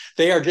America.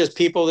 They are just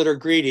people that are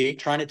greedy,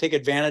 trying to take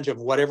advantage of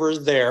whatever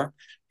is there.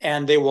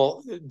 And they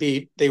will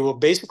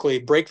basically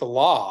break the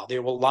law. They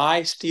will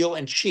lie, steal,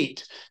 and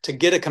cheat to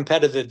get a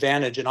competitive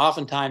advantage. And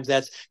oftentimes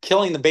that's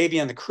killing the baby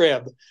in the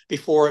crib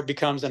before it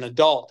becomes an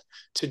adult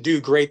to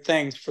do great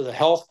things for the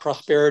health,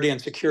 prosperity,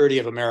 and security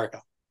of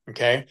America.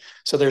 Okay.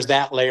 So there's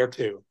that layer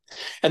too.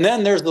 And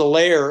then there's the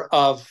layer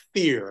of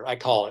fear, I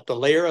call it the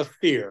layer of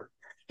fear.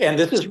 And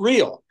this is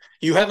real.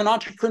 You have an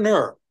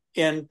entrepreneur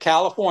in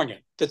California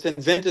that's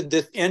invented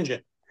this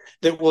engine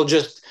that will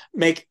just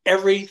make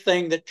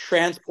everything that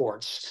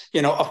transports,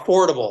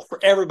 affordable for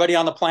everybody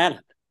on the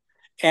planet.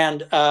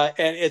 And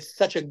it's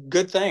such a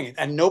good thing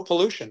and no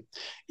pollution.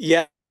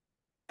 Yet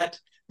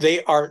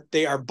they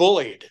are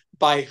bullied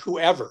by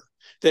whoever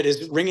that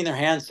is wringing their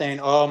hands saying,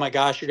 oh my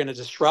gosh, you're going to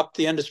disrupt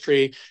the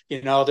industry.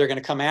 They're going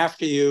to come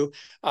after you.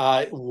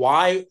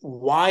 Why?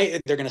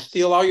 They're going to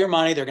steal all your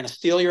money. They're going to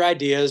steal your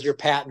ideas, your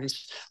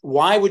patents.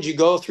 Why would you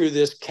go through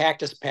this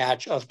cactus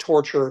patch of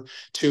torture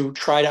to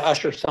try to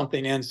usher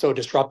something in so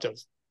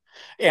disruptive?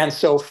 And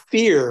so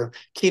fear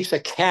keeps a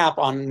cap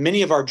on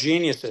many of our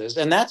geniuses.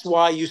 And that's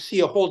why you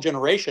see a whole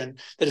generation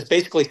that has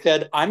basically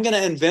said, I'm going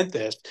to invent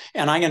this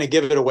and I'm going to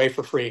give it away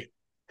for free,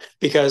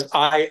 because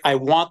I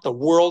want the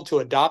world to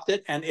adopt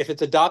it. And if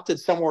it's adopted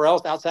somewhere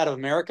else outside of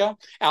America,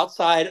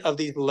 outside of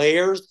these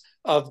layers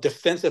of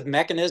defensive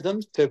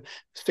mechanisms to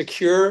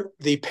secure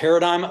the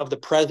paradigm of the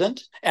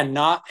present and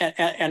not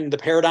and the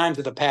paradigms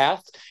of the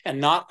past,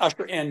 and not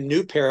usher in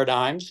new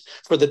paradigms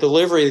for the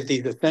delivery of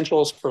these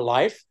essentials for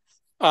life,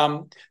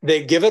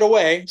 they give it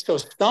away. So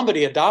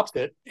somebody adopts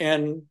it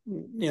in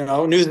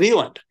New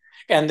Zealand.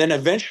 And then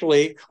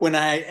eventually, when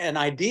an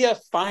idea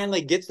finally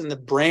gets in the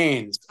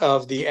brains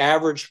of the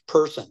average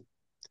person,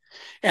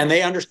 and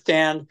they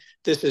understand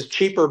this is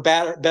cheaper,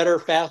 better,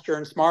 faster,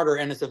 and smarter,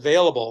 and it's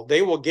available,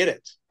 they will get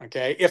it,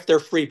 okay, if they're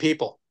free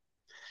people.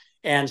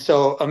 And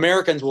so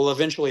Americans will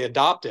eventually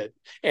adopt it.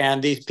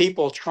 And these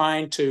people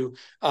trying to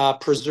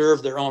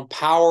preserve their own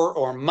power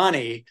or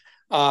money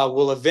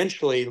will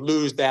eventually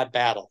lose that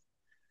battle.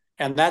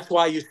 And that's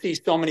why you see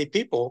so many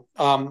people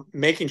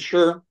making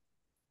sure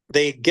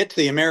they get to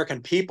the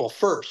American people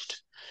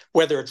first,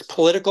 whether it's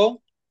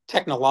political,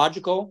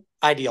 technological,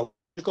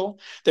 ideological.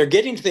 They're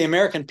getting to the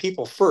American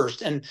people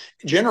first. And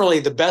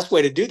generally, the best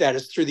way to do that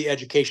is through the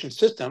education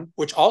system,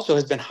 which also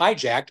has been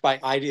hijacked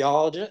by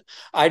ideological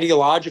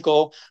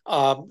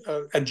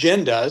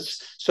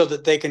agendas, so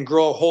that they can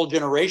grow a whole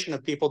generation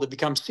of people to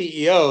become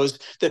CEOs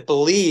that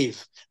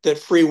believe that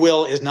free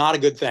will is not a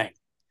good thing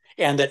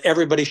and that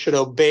everybody should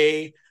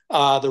obey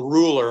the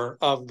ruler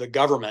of the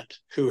government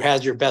who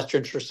has your best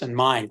interests in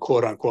mind,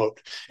 quote unquote,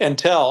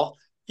 until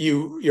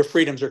your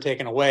freedoms are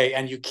taken away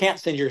and you can't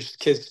send your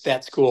kids to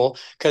that school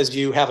because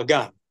you have a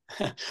gun.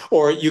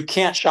 Or you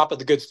can't shop at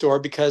the good store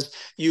because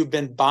you've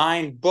been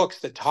buying books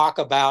that talk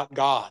about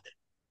God.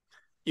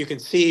 You can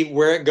see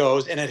where it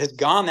goes, and it has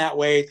gone that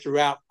way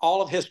throughout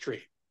all of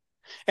history.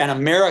 And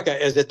America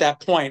is at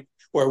that point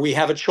where we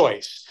have a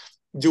choice.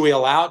 Do we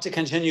allow it to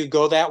continue to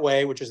go that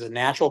way, which is a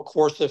natural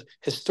course of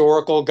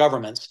historical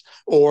governments,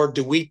 or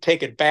do we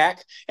take it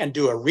back and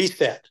do a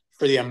reset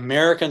for the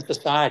American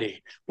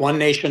society, one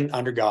nation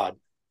under God?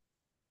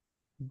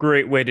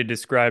 Great way to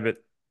describe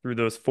it through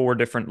those four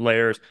different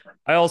layers.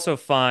 I also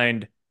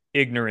find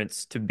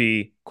ignorance to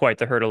be quite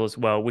the hurdle as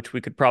well, which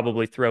we could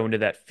probably throw into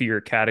that fear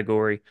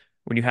category.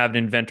 When you have an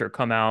inventor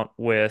come out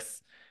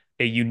with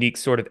a unique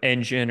sort of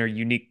engine or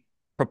unique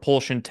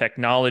propulsion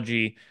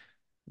technology,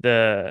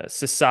 the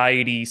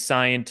society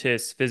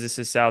scientists,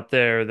 physicists out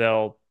there,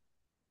 they'll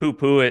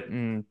poo-poo it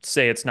and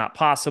say it's not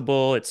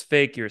possible, it's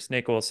fake, you're a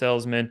snake oil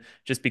salesman,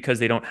 just because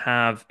they don't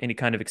have any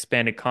kind of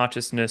expanded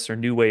consciousness or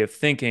new way of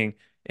thinking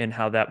and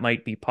how that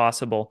might be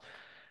possible.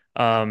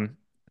 Um,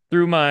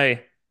 through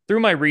my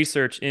through my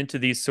research into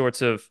these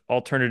sorts of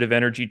alternative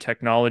energy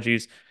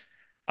technologies,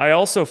 I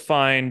also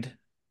find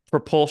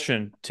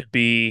propulsion to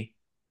be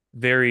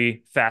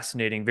very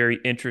fascinating, very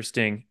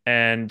interesting,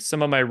 and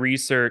some of my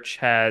research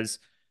has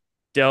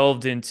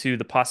delved into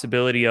the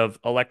possibility of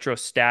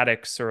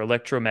electrostatics or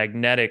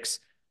electromagnetics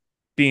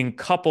being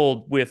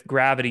coupled with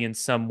gravity in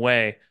some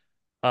way.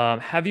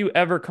 Have you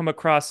ever come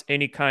across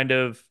any kind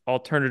of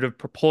alternative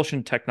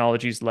propulsion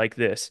technologies like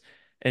this?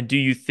 And do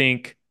you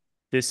think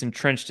this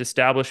entrenched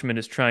establishment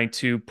is trying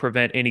to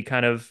prevent any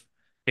kind of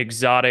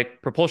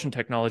exotic propulsion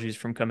technologies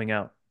from coming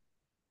out?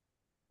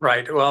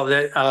 Right. Well,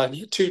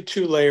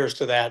 two layers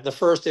to that. The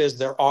first is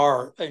there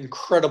are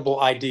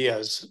incredible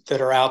ideas that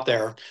are out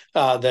there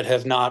that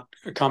have not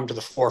come to the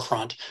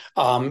forefront,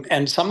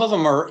 and some of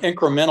them are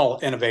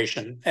incremental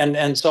innovation.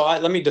 And so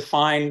let me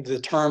define the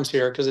terms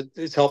here because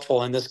it's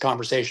helpful in this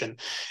conversation.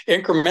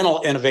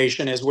 Incremental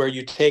innovation is where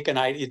you take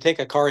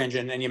a car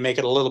engine and you make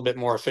it a little bit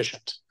more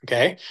efficient.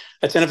 Okay,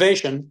 that's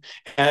innovation.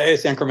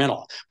 It's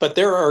incremental. But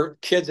there are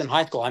kids in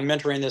high school. I'm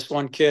mentoring this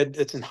one kid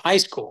that's in high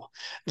school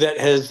that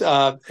has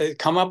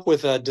come up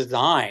with a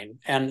design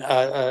and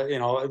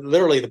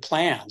literally the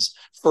plans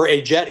for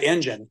a jet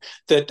engine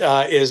that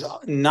is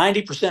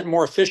 90%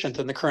 more efficient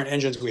than the current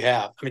engines we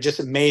have. I mean, just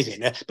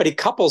amazing. But he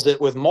couples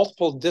it with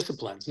multiple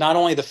disciplines, not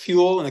only the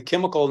fuel and the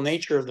chemical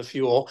nature of the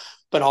fuel,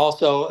 but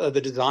also the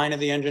design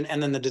of the engine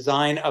and then the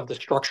design of the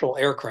structural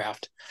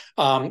aircraft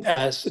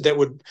that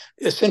would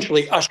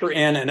essentially usher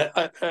in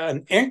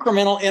an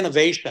incremental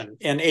innovation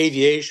in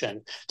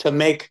aviation to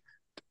make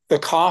the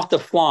cost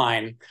of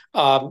flying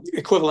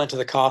equivalent to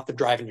the cost of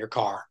driving your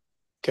car.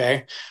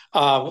 Okay,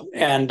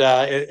 and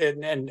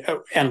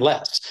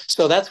less.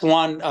 So that's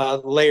one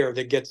layer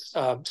that gets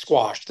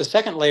squashed. The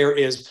second layer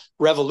is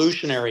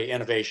revolutionary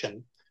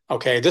innovation.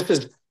 Okay, this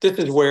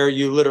is where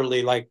you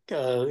literally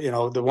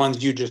the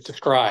ones you just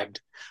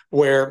described,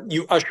 where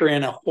you usher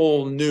in a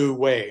whole new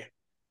way.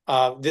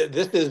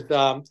 This is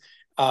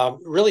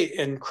really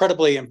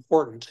incredibly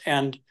important,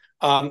 and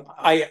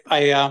I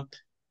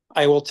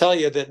will tell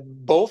you that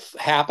both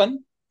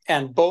happen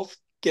and both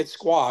get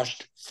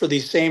squashed for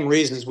these same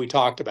reasons we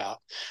talked about.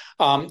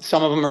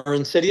 Some of them are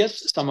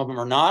insidious, some of them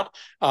are not.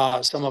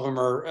 Some of them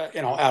are,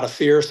 out of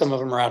fear. Some of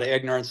them are out of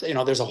ignorance.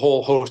 There's a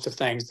whole host of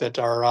things that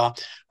are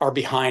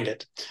behind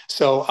it.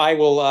 So I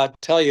will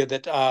tell you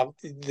that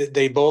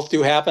they both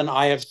do happen.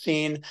 I have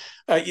seen,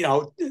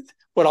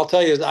 what I'll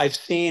tell you is I've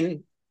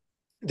seen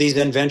these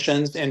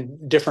inventions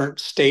in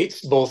different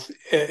states, both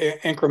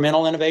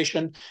incremental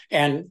innovation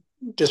and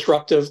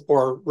disruptive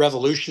or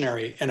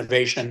revolutionary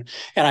innovation,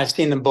 and I've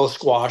seen them both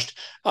squashed.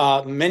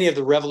 Many of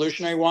the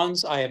revolutionary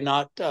ones I have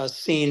not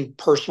seen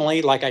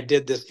personally, like I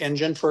did this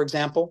engine, for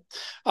example,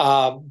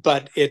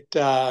 but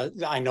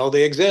I know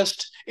they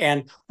exist,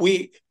 and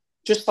we,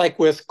 just like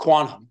with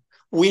quantum,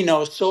 we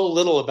know so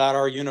little about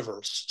our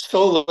universe,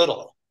 so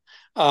little.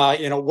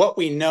 What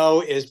we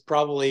know is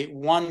probably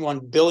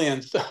one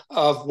billionth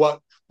of what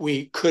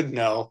we could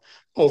know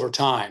over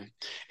time.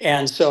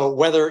 And so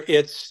whether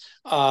it's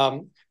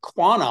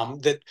quantum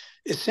that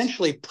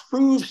essentially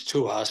proves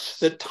to us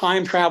that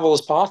time travel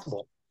is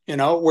possible,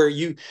 where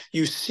you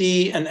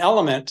see an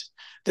element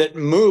that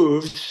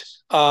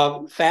moves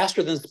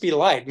faster than the speed of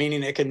light,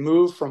 meaning it can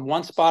move from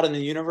one spot in the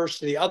universe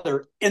to the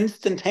other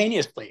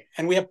instantaneously.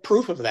 And we have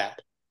proof of that.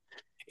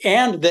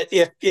 And that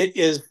if it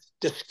is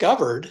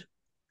discovered,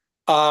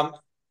 um,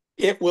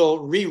 it will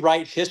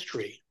rewrite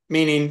history,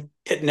 meaning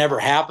it never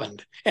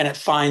happened and it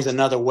finds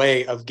another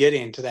way of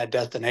getting to that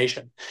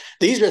destination.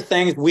 These are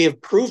things we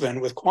have proven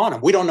with quantum.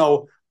 We don't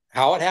know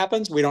how it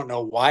happens, we don't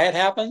know why it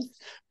happens,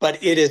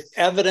 but it is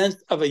evidence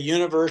of a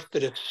universe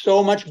that is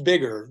so much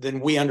bigger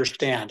than we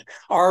understand.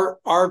 Our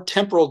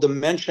temporal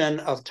dimension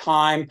of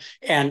time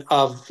and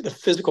of the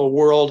physical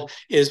world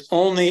is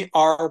only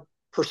our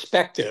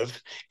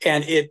perspective,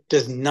 and it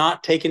does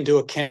not take into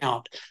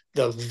account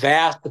the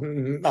vast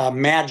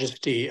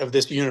majesty of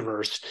this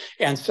universe.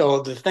 And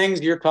so the things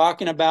you're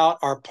talking about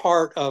are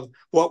part of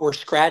what we're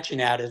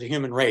scratching at as a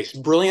human race.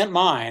 Brilliant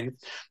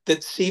minds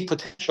that see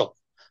potential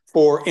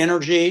for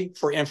energy,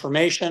 for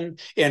information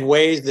in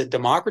ways that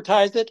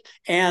democratize it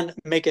and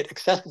make it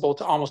accessible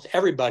to almost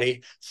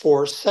everybody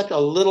for such a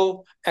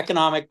little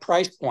economic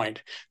price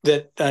point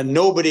that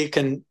nobody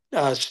can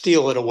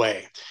steal it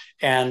away.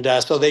 And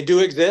so they do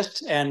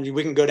exist, and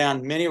we can go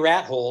down many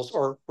rat holes,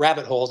 or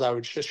rabbit holes,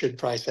 should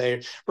probably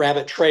say,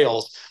 rabbit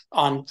trails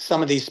on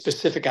some of these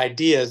specific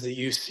ideas that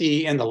you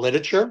see in the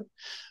literature.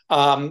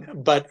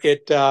 But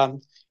it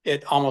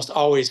almost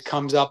always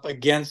comes up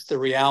against the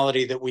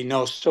reality that we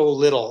know so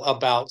little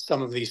about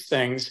some of these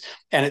things,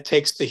 and it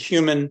takes the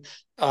human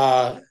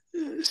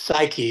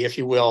psyche, if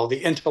you will,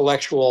 the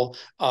intellectual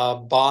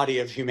body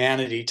of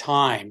humanity,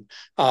 time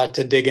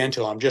to dig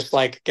into them. Just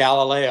like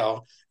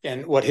Galileo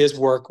and what his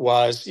work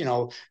was,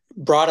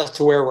 brought us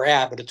to where we're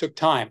at, but it took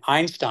time.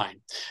 Einstein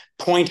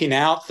pointing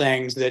out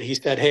things that he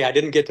said, hey, I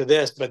didn't get to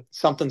this, but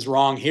something's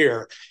wrong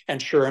here.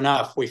 And sure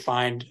enough, we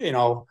find,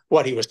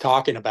 what he was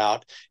talking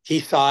about. He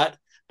saw it,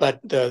 but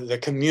the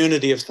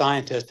community of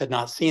scientists had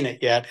not seen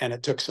it yet, and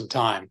it took some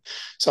time.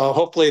 So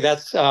hopefully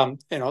that's,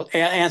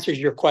 answers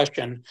your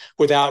question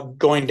without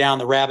going down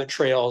the rabbit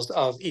trails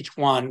of each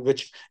one,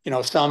 which,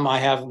 some I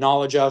have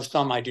knowledge of,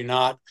 some I do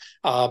not,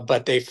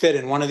 but they fit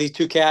in one of these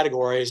two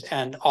categories,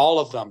 and all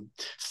of them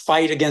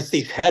fight against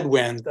these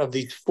headwinds of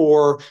these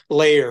four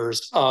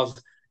layers of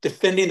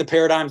defending the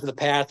paradigms of the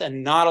past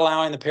and not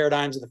allowing the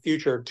paradigms of the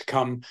future to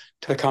come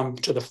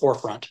to the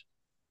forefront.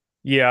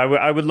 Yeah,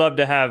 I would love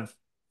to have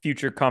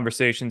future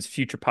conversations,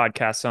 future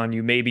podcasts on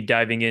you, maybe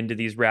diving into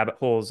these rabbit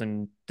holes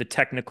and the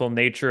technical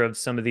nature of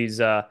some of these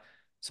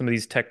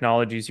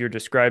technologies you're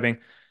describing.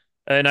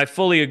 And I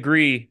fully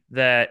agree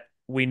that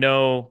we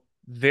know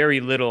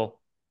very little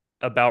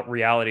about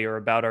reality or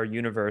about our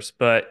universe.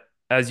 But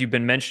as you've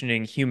been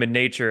mentioning, human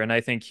nature, and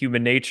I think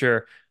human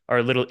nature,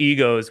 our little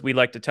egos, we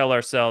like to tell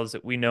ourselves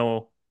that we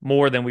know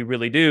more than we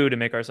really do to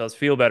make ourselves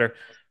feel better.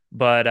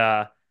 But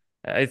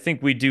I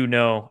think we do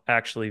know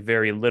actually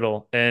very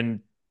little. And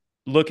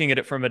looking at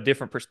it from a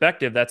different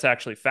perspective, that's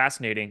actually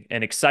fascinating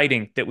and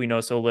exciting that we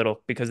know so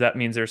little because that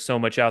means there's so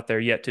much out there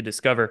yet to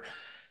discover.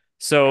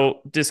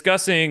 So,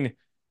 discussing,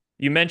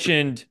 you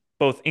mentioned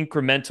both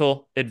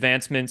incremental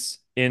advancements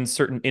in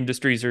certain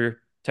industries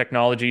or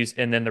technologies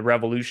and then the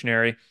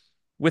revolutionary.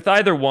 With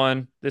either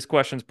one, this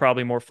question is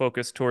probably more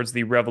focused towards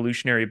the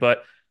revolutionary,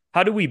 but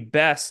how do we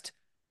best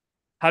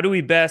how do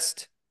we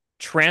best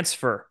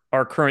transfer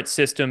our current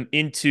system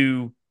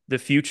into the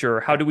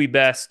future? How do we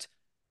best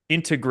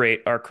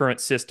integrate our current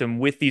system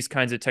with these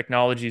kinds of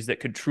technologies that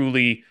could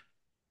truly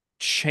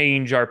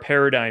change our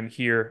paradigm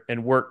here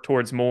and work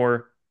towards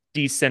more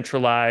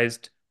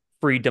decentralized,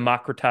 free,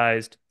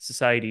 democratized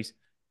societies?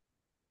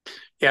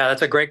 Yeah,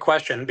 that's a great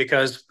question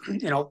because,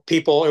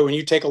 people, when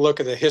you take a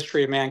look at the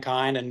history of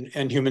mankind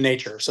and human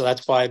nature, so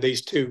that's why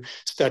these two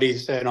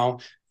studies,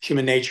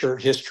 human nature,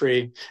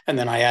 history, and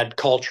then I add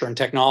culture and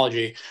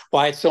technology,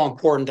 why it's so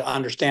important to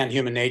understand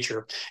human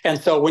nature. And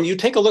so when you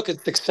take a look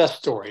at success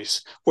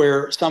stories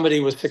where somebody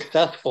was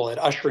successful at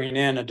ushering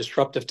in a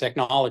disruptive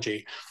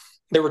technology,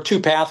 there were two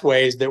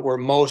pathways that were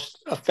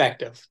most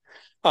effective.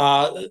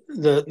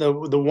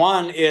 The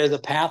one is a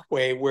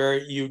pathway where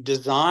you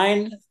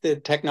design the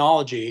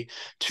technology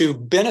to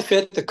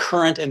benefit the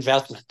current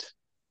investment.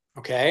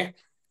 Okay,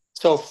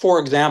 so for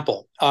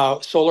example,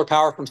 solar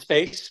power from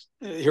space.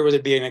 Here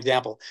would be an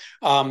example.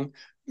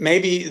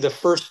 Maybe the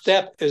first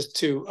step is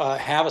to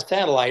have a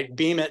satellite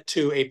beam it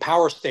to a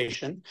power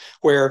station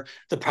where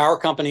the power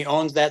company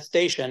owns that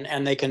station,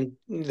 and they can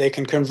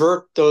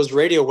convert those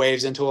radio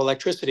waves into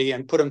electricity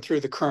and put them through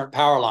the current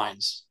power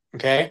lines.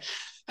 Okay,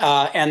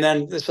 and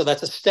then so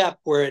that's a step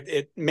where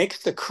it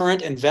makes the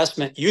current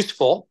investment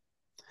useful,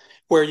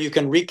 where you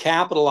can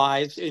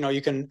recapitalize,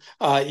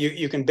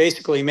 you can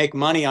basically make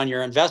money on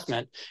your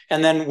investment.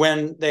 And then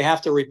when they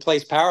have to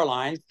replace power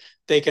lines,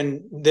 they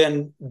can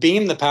then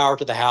beam the power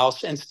to the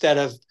house instead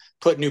of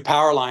put new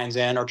power lines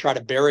in or try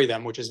to bury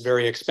them, which is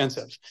very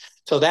expensive.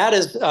 So that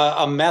is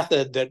a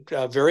method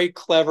that very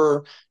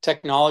clever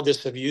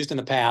technologists have used in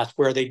the past,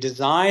 where they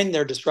design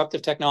their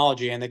disruptive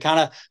technology and they kind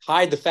of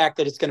hide the fact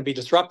that it's going to be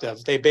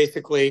disruptive. They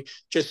basically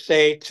just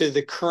say to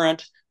the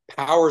current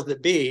powers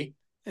that be,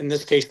 in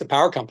this case, the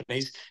power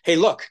companies, hey,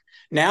 look,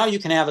 now you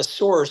can have a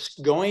source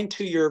going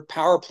to your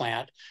power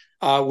plant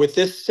with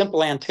this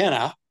simple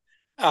antenna,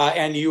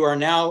 and you are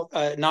now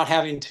not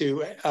having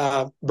to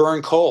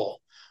burn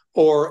coal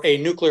or a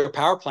nuclear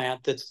power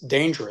plant that's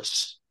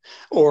dangerous,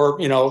 or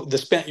the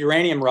spent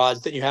uranium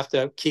rods that you have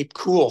to keep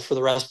cool for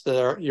the rest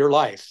of your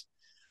life.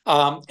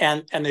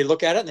 And they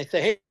look at it and they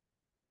say, hey,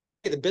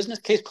 the business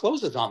case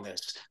closes on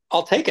this.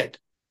 I'll take it.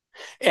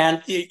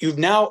 And you've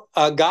now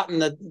gotten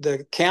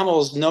the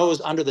camel's nose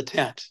under the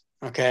tent,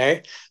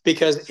 okay?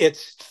 Because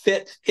it's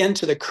fit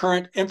into the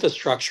current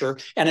infrastructure,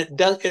 and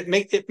it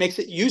makes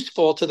it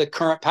useful to the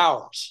current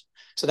powers.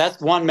 So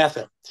that's one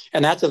method,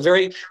 and that's a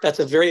very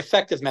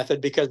effective method,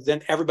 because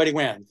then everybody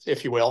wins,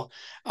 if you will.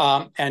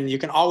 And you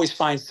can always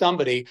find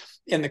somebody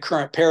in the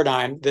current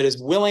paradigm that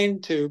is willing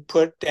to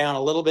put down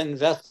a little bit of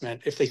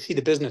investment if they see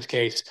the business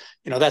case.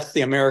 That's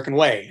the American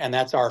way, and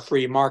that's our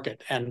free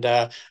market and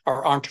our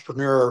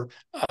entrepreneurial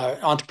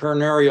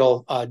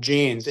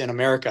genes in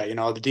America.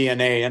 The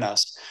DNA in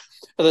us.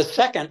 The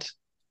second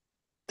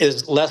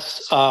is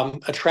less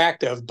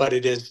attractive, but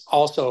it is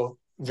also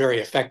very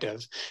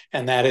effective,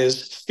 and that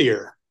is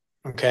fear.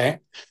 Okay.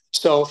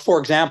 So, for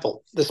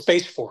example, the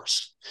Space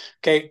Force.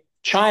 Okay.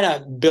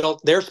 China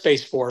built their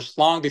Space Force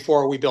long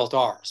before we built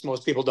ours.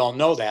 Most people don't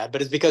know that,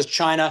 but it's because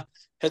China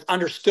has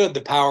understood the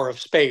power of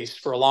space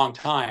for a long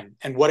time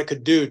and what it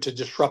could do to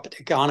disrupt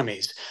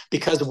economies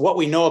because of what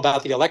we know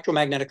about the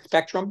electromagnetic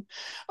spectrum,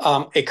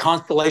 a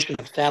constellation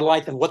of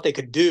satellites, and what they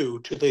could do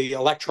to the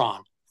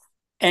electron,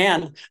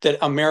 and that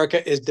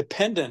America is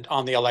dependent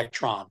on the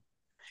electron.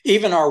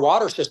 Even our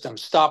water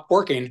systems stop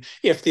working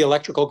if the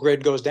electrical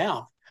grid goes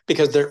down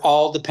because they're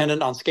all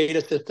dependent on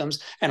SCADA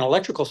systems and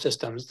electrical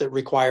systems that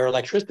require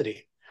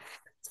electricity.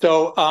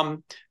 So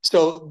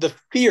the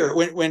fear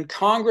when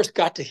Congress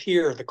got to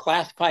hear the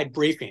classified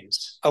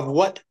briefings of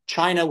what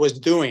China was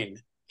doing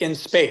in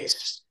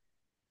space,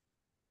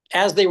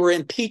 as they were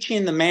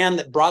impeaching the man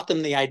that brought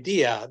them the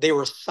idea, they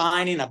were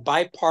signing a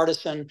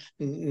bipartisan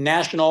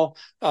National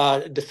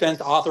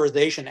Defense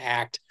Authorization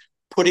Act,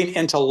 putting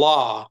into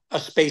law a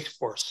Space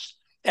Force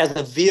as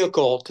a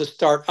vehicle to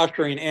start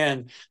ushering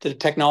in the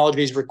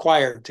technologies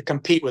required to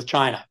compete with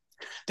China.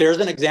 There's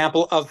an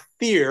example of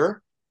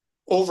fear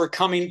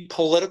overcoming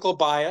political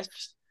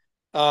bias,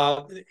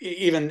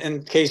 even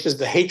in cases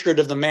the hatred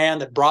of the man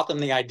that brought them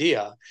the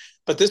idea.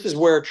 But this is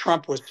where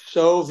Trump was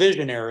so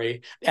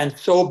visionary and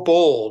so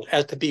bold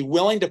as to be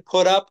willing to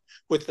put up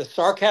with the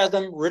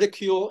sarcasm,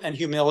 ridicule, and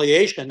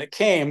humiliation that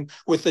came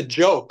with the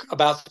joke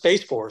about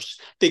Space Force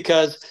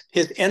because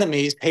his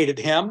enemies hated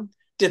him,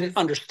 didn't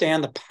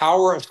understand the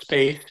power of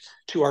space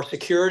to our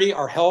security,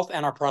 our health,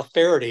 and our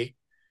prosperity.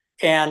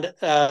 And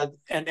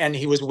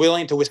he was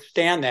willing to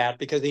withstand that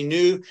because he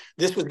knew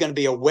this was going to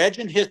be a wedge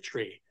in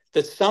history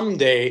that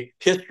someday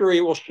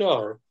history will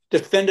show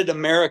defended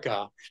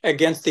America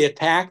against the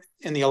attack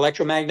in the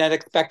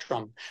electromagnetic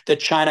spectrum that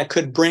China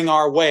could bring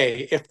our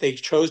way if they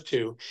chose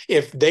to,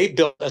 if they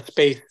built a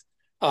space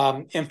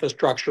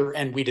infrastructure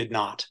and we did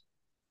not.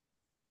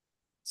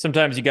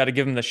 Sometimes you got to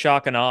give them the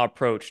shock and awe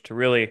approach to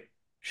really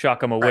shock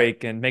them Right.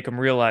 awake and make them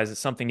realize that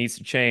something needs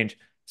to change.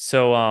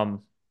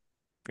 So,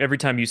 every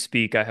time you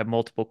speak, I have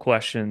multiple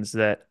questions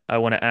that I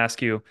want to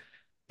ask you.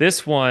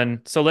 This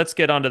one, so let's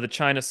get onto the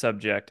China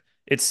subject.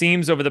 It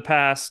seems over the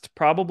past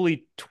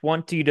probably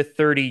 20 to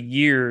 30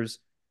 years,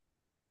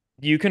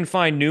 you can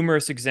find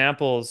numerous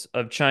examples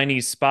of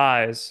Chinese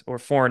spies or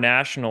foreign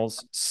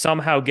nationals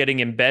somehow getting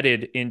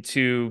embedded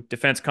into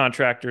defense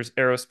contractors,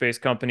 aerospace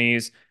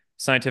companies,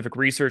 scientific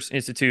research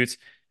institutes,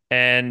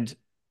 and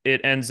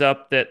it ends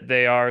up that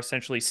they are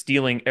essentially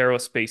stealing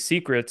aerospace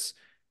secrets,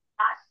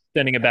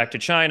 sending it back to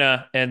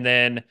China, and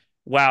then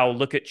wow,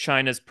 look at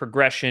China's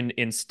progression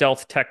in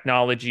stealth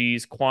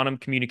technologies, quantum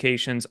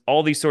communications,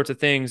 all these sorts of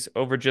things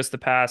over just the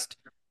past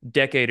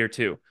decade or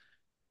two. Yep.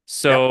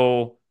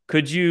 So,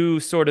 could you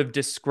sort of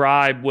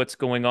describe what's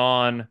going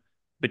on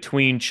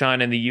between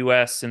China and the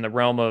US in the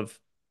realm of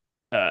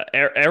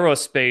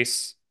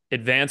aerospace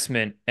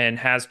advancement? And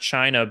has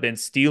China been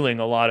stealing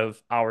a lot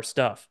of our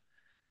stuff?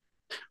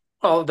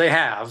 Well, they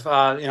have.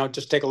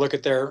 Just take a look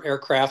at their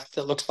aircraft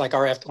that looks like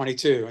our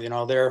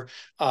F-22.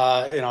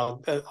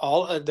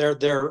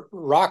 Their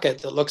rocket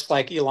that looks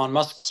like Elon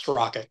Musk's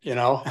rocket.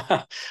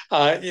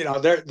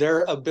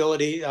 Their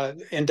ability.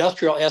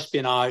 Industrial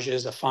espionage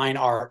is a fine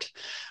art,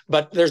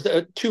 but there's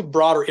two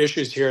broader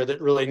issues here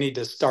that really need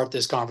to start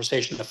this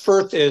conversation. The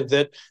first is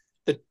that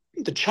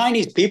the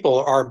Chinese people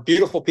are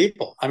beautiful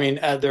people. I mean,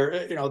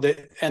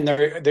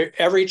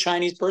 every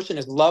Chinese person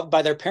is loved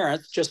by their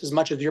parents just as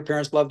much as your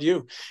parents loved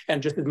you,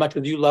 and just as much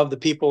as you love the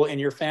people in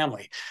your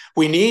family.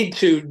 We need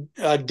to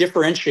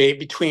differentiate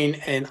between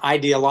an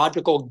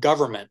ideological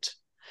government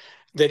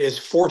that is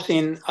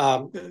forcing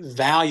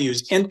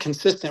values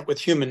inconsistent with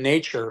human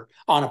nature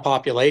on a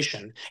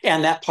population,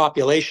 and that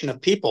population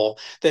of people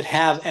that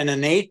have an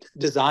innate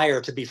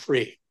desire to be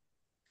free.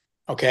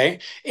 Okay.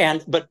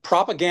 But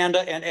propaganda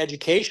and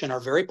education are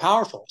very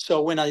powerful.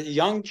 So when a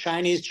young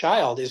Chinese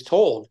child is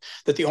told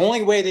that the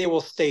only way they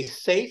will stay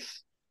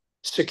safe,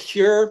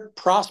 secure,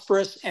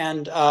 prosperous,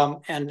 and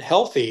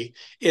healthy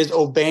is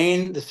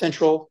obeying the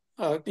central,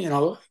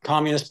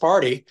 Communist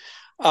Party,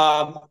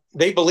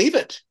 they believe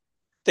it.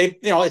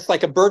 It's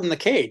like a bird in the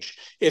cage.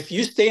 If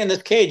you stay in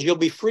this cage, you'll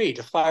be free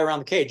to fly around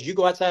the cage. You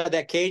go outside of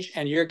that cage,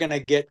 and you're going to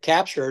get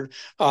captured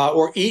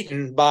or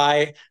eaten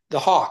by the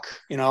hawk,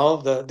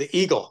 the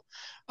eagle.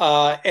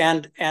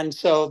 And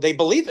so they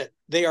believe it.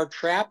 They are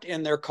trapped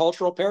in their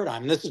cultural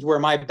paradigm. And this is where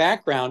my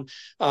background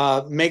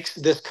makes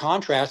this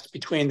contrast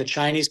between the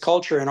Chinese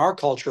culture and our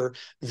culture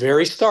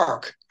very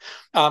stark.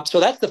 So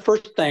that's the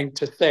first thing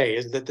to say,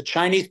 is that the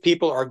Chinese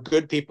people are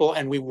good people,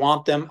 and we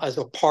want them as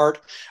a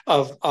part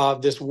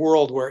of this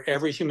world where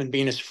every human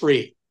being is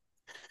free,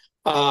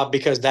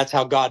 because that's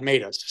how God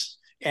made us.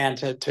 And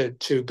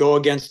to go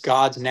against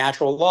God's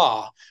natural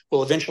law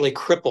will eventually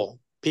cripple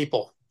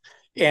people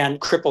and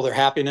cripple their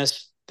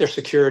happiness, their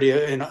security,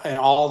 and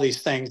all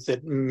these things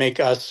that make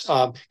us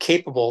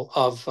capable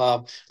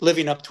of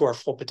living up to our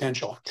full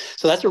potential.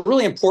 So that's a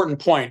really important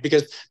point,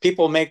 because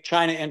people make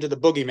China into the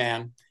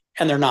boogeyman,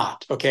 and they're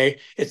not. Okay,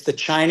 it's the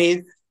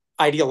Chinese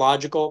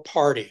ideological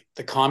party,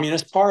 the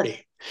Communist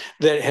Party,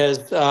 that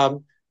has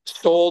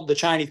sold the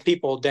Chinese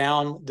people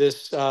down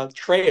this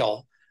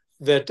trail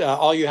that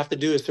all you have to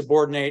do is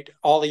subordinate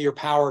all of your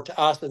power to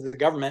us as the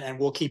government, and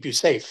we'll keep you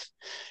safe,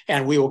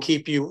 and we will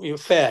keep you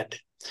fed.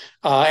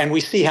 And we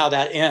see how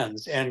that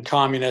ends in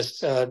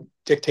communist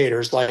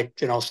dictators like,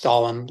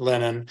 Stalin,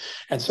 Lenin,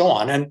 and so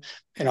on. And,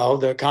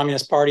 the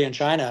Communist Party in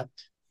China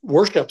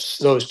worships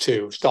those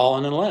two,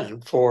 Stalin and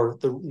Lenin, for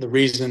the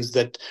reasons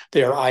that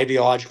they are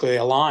ideologically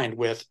aligned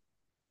with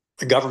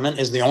The government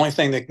is the only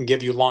thing that can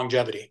give you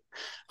longevity.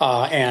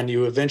 And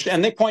you eventually,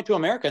 and they point to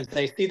America and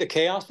they see the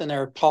chaos in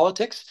their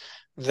politics.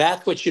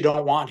 That's what you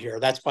don't want here.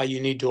 That's why you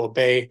need to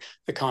obey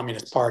the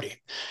Communist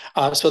Party.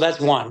 So that's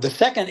one. The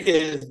second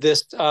is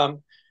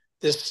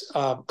this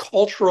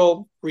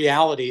cultural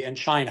reality in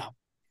China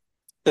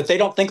that they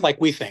don't think like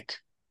we think.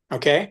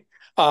 Okay,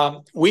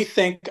 we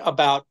think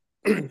about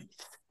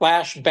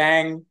flash,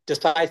 bang,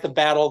 decisive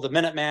battle, the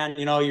Minuteman.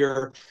 You know,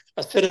 you're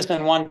a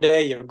citizen one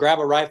day, you grab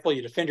a rifle,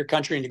 you defend your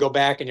country, and you go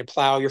back and you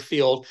plow your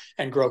field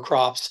and grow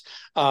crops.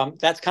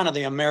 That's kind of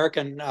the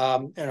American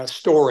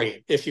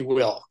story, if you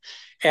will.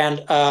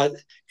 And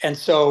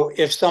so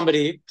if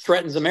somebody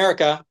threatens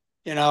America,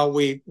 you know,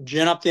 we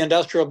gin up the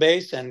industrial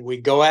base and we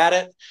go at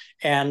it,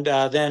 and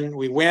then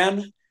we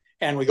win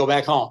and we go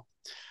back home.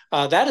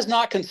 That is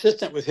not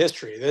consistent with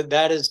history.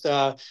 That is,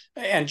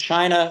 and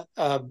China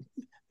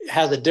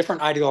has a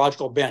different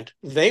ideological bent.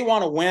 They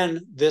want to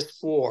win this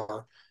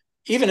war,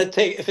 even if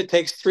it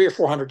takes 300 or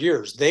 400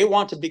 years. They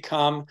want to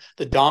become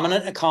the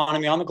dominant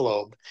economy on the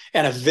globe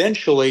and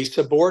eventually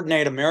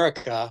subordinate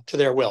America to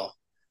their will.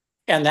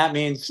 And that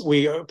means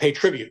we pay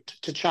tribute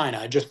to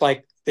China, just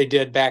like they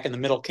did back in the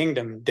Middle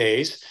Kingdom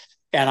days.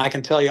 And I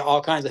can tell you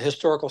all kinds of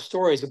historical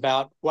stories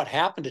about what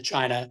happened to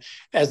China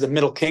as the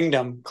Middle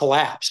Kingdom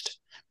collapsed.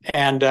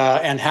 And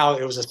how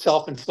it was a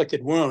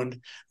self-inflicted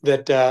wound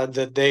that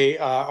they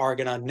are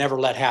going to never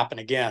let happen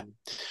again.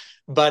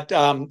 But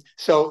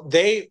so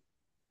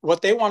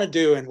what they want to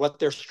do and what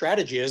their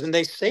strategy is, and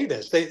they say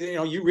this,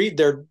 you read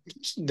their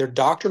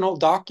doctrinal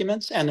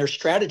documents and their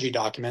strategy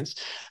documents.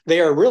 They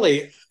are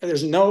really,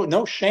 there's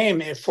no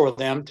shame for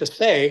them to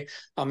say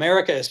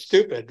America is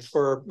stupid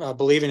for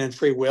believing in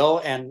free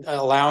will and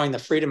allowing the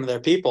freedom of their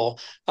people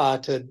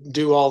to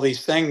do all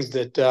these things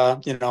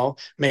that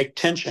make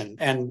tension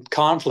and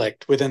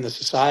conflict within the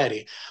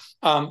society.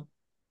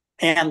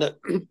 And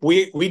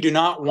we do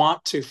not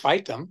want to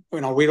fight them.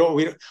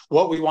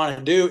 What we want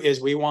to do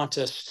is we want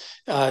to.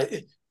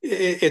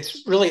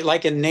 It's really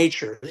like in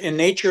nature. In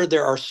nature,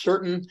 there are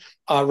certain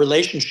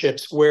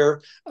relationships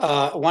where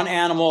one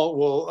animal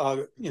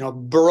will,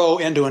 burrow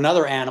into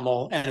another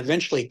animal and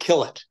eventually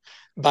kill it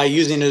by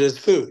using it as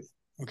food.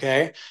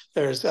 Okay,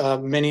 there's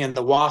many in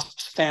the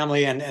wasp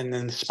family and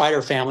in the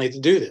spider family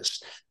that do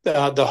this.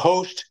 The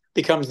host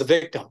becomes the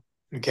victim.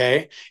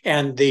 Okay,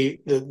 and the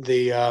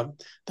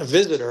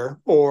visitor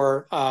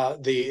or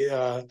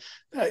the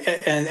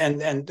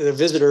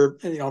visitor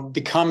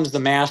becomes the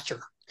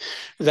master.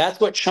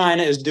 That's what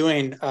China is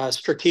doing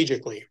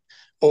strategically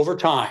over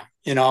time.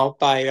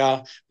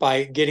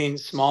 By getting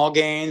small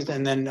gains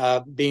and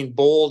then being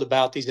bold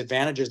about these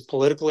advantages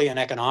politically and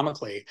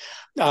economically.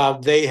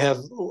 They have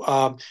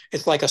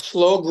it's like a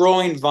slow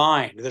growing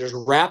vine that is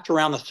wrapped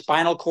around the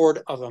spinal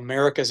cord of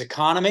America's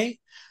economy,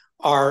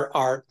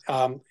 our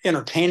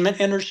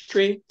entertainment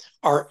industry,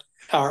 our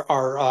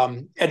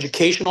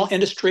educational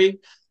industry,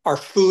 our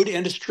food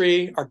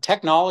industry, our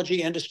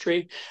technology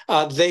industry.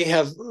 They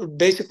have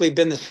basically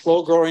been the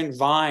slow-growing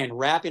vine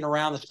wrapping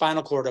around the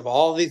spinal cord of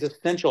all of these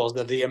essentials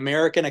of the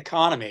American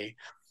economy,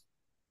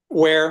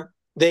 where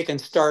they can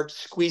start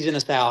squeezing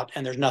us out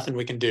and there's nothing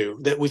we can do,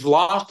 that we've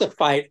lost the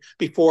fight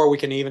before we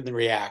can even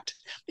react,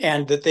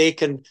 and that they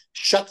can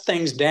shut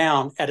things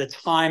down at a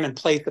time and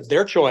place of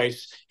their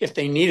choice if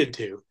they needed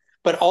to.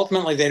 But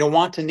ultimately, they don't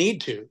want to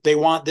need to. They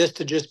want this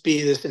to just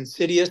be this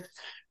insidious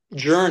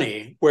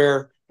journey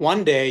where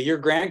one day your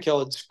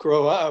grandkids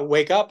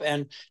wake up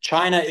and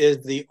China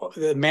is the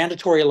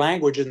mandatory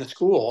language in the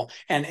school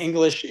and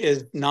English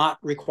is not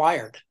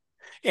required.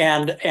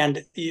 And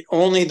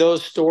only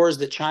those stores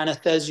that China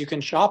says you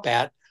can shop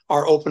at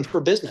are open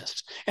for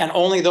business. And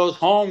only those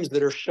homes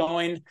that are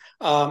showing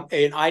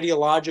an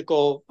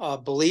ideological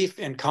belief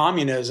in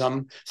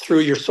communism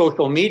through your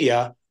social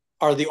media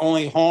are the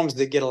only homes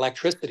that get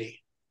electricity.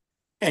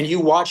 And you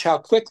watch how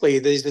quickly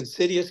these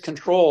insidious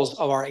controls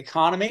of our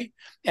economy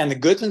and the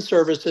goods and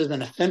services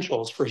and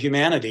essentials for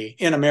humanity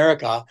in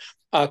America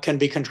can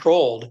be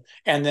controlled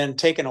and then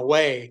taken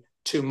away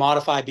to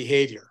modify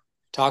behavior.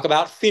 Talk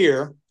about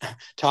fear,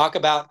 talk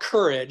about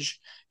courage.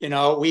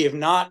 We have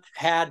not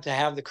had to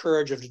have the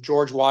courage of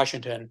George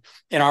Washington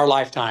in our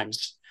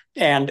lifetimes.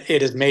 And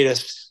it has made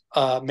us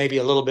maybe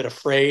a little bit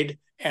afraid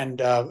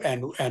and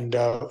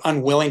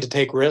unwilling to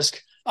take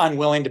risk,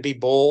 unwilling to be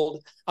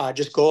bold,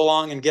 just go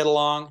along and get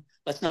along.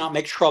 Let's not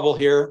make trouble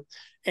here.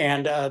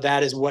 And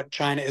that is what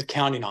China is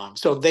counting on.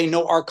 So they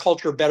know our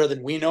culture better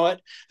than we know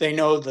it. They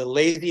know the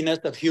laziness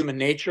of human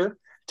nature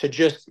to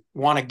just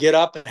want to get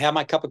up and have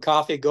my cup of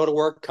coffee, go to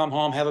work, come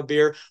home, have a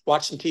beer,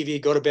 watch some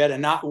TV, go to bed,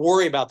 and not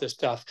worry about this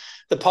stuff.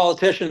 The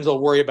politicians will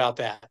worry about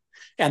that.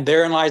 And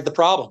therein lies the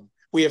problem.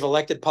 We have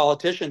elected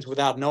politicians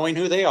without knowing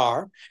who they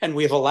are, and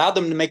we have allowed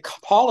them to make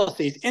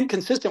policies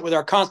inconsistent with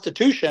our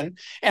Constitution,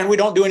 and we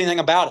don't do anything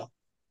about it.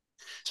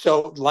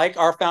 So like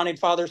our founding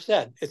fathers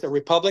said, it's a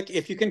republic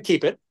if you can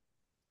keep it.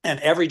 And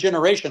every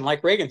generation,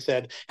 like Reagan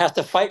said, has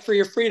to fight for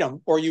your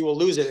freedom or you will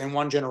lose it in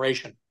one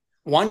generation.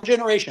 One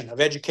generation of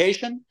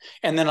education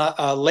and then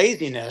a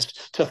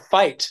laziness to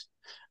fight,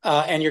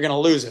 and you're going to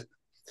lose it.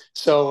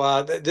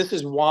 So this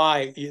is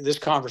why this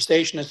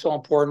conversation is so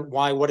important,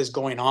 why what is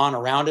going on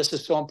around us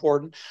is so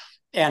important,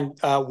 and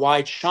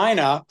why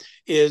China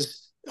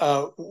is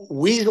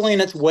weaseling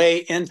its way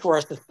into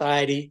our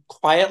society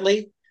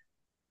quietly,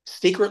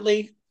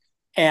 secretly,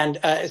 and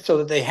so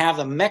that they have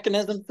the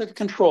mechanisms of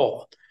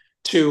control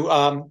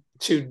to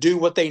do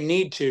what they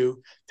need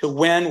to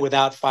win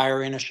without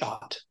firing a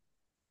shot.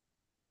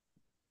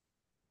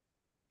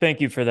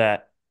 Thank you for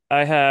that.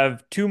 I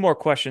have two more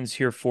questions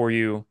here for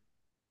you.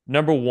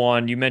 Number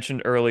one, you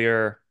mentioned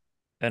earlier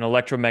an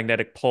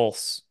electromagnetic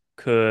pulse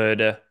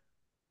could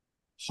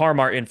harm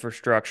our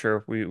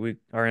infrastructure.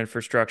 Our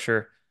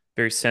infrastructure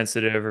very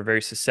sensitive or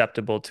very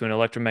susceptible to an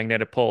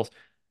electromagnetic pulse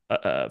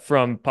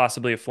from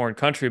possibly a foreign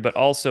country, but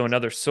also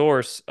another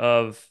source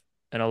of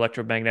an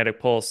electromagnetic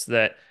pulse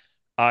that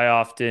I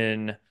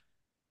often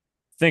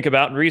think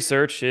about and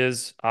research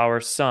is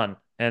our sun.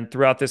 And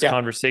throughout this Yeah.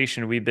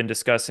 conversation, we've been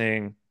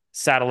discussing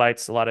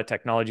satellites, a lot of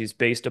technologies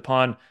based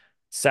upon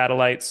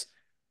satellites.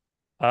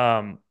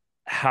 Um,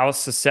 how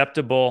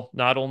susceptible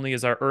not only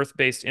is our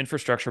Earth-based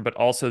infrastructure, but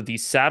also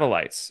these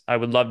satellites. I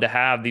would love to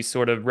have these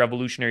sort of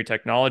revolutionary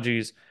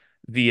technologies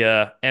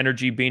via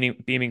energy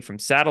beaming from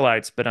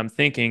satellites. But I'm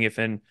thinking if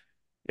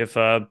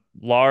a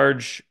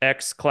large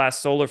X-class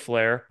solar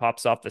flare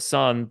pops off the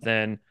sun,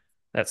 then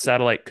that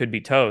satellite could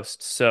be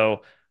toast.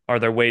 So, are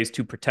there ways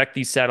to protect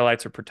these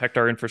satellites or protect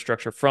our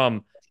infrastructure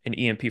from an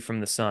EMP from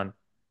the sun?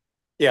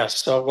 Yes.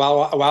 So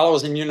while I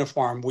was in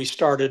uniform, we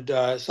started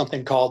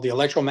something called the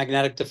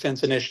Electromagnetic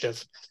Defense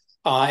Initiative.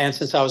 And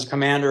since I was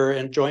commander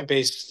in Joint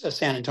Base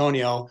San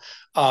Antonio,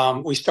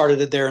 we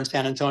started it there in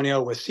San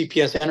Antonio with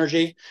CPS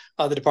Energy,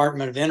 the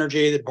Department of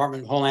Energy, the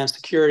Department of Homeland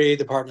Security,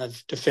 the Department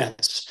of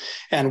Defense.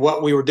 And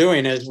what we were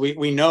doing is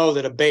we know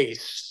that a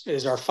base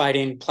is our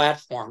fighting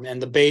platform,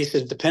 and the base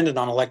is dependent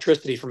on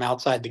electricity from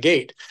outside the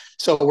gate.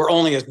 So we're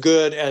only as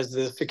good as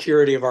the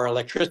security of our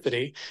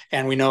electricity,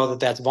 and we know that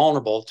that's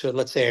vulnerable to,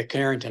 let's say, a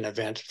Carrington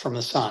event from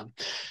the sun.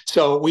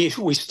 So we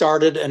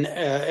started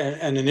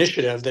an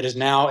initiative that is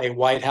now a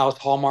White House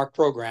hallmark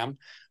program,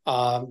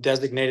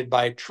 designated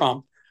by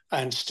Trump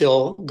and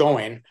still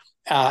going.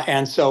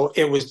 And so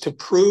it was to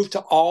prove to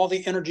all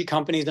the energy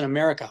companies in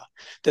America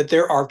that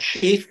there are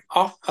cheap,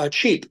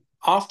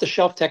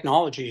 off-the-shelf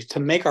technologies to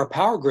make our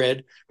power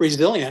grid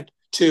resilient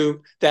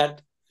to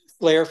that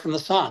flare from the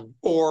sun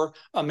or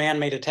a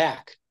man-made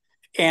attack,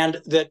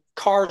 and that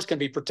cars can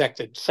be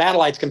protected,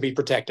 satellites can be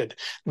protected.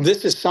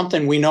 This is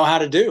something we know how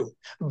to do,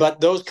 but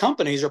those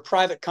companies are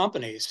private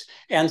companies,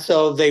 and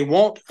so they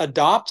won't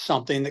adopt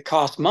something that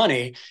costs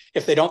money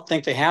if they don't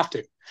think they have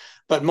to.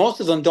 But most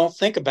of them don't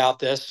think about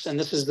this, and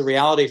this is the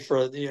reality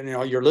for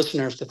your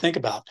listeners to think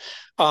about.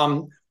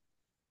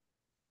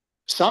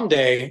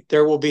 Someday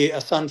there will be a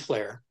sun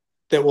flare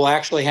that will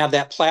actually have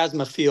that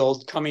plasma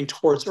field coming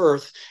towards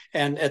Earth.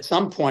 And at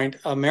some point,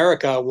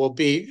 America will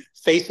be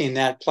facing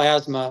that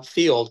plasma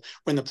field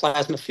when the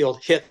plasma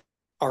field hit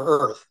our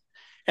Earth.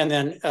 And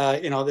then,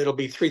 it'll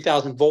be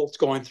 3,000 volts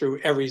going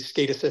through every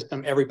SCADA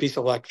system, every piece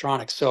of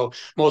electronics. So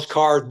most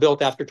cars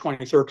built after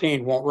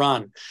 2013 won't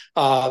run.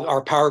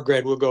 Our power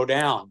grid will go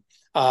down.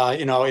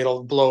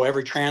 It'll blow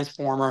every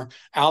transformer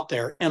out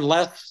there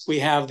unless we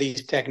have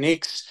these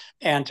techniques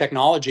and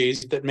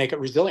technologies that make it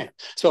resilient.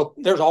 So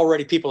there's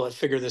already people that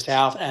figure this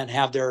out and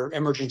have their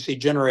emergency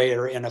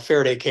generator in a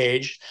Faraday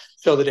cage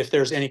so that if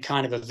there's any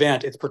kind of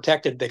event, it's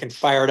protected. They can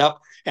fire it up,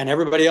 and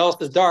everybody else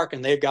is dark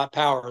and they've got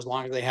power as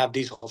long as they have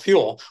diesel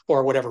fuel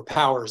or whatever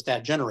powers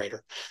that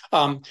generator.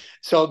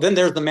 So then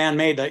there's the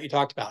man-made that you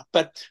talked about.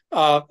 But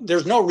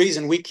there's no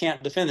reason we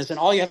can't defend this. And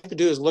all you have to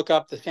do is look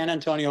up the San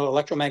Antonio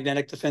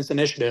Electromagnetic Defense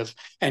Initiative,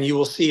 and you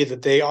will see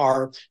that they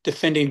are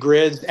defending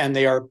grids, and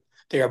they are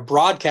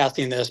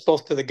broadcasting this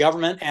both to the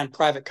government and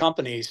private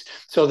companies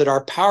so that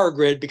our power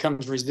grid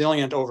becomes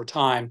resilient over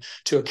time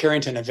to a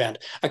Carrington event.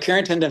 A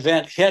Carrington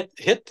event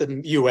hit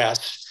the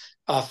U.S.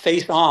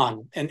 Face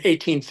on in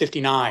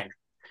 1859.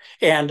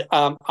 And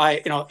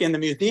in the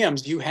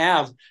museums, you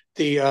have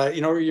you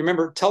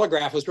remember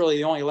telegraph was really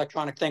the only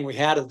electronic thing we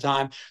had at the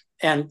time.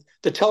 And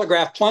the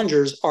telegraph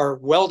plungers are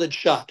welded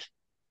shut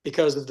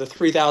because of the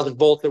 3,000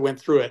 volts that went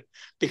through it,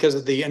 because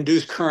of the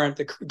induced current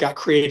that got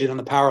created on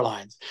the power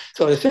lines.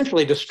 So it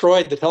essentially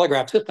destroyed the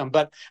telegraph system,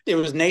 but it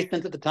was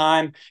nascent at the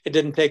time. It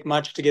didn't take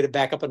much to get it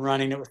back up and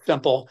running. It was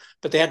simple,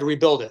 but they had to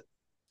rebuild it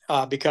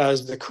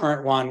because the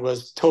current one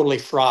was totally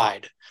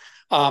fried.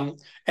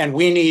 And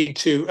we need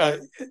to,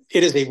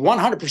 it is a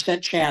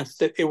 100% chance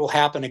that it will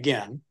happen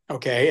again.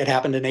 Okay. It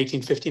happened in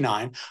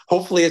 1859.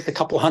 Hopefully it's a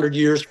couple hundred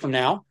years from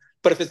now,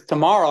 but if it's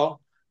tomorrow,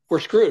 we're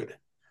screwed.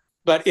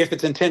 But if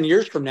it's in 10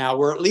 years from now,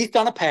 we're at least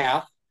on a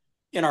path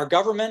in our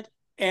government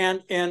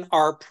and in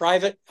our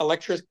private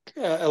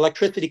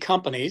electricity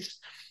companies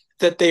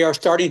that they are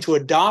starting to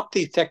adopt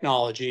these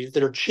technologies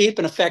that are cheap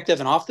and effective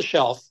and off the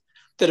shelf,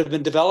 that have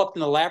been developed in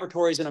the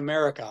laboratories in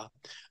America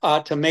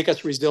to make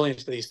us resilient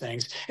to these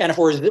things. And if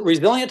we're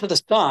resilient to the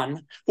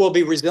sun, we'll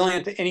be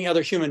resilient to any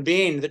other human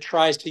being that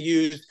tries to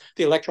use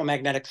the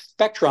electromagnetic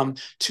spectrum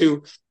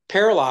to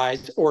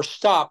paralyze or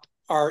stop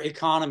our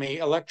economy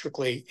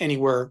electrically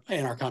anywhere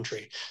in our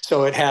country.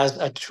 So it has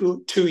a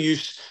two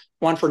use,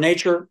 one for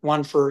nature,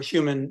 one for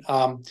human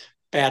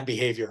bad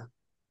behavior.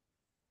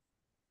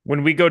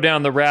 When we go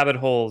down the rabbit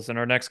holes in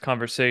our next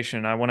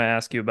conversation, I want to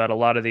ask you about a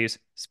lot of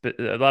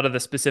the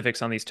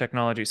specifics on these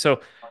technologies.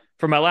 So,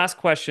 for my last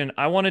question,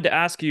 I wanted to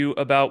ask you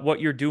about what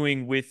you're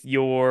doing with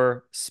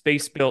your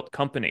space-built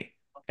company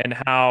and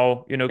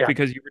how, Yeah,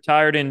 because you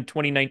retired in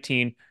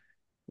 2019, yeah,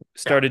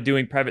 started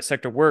doing private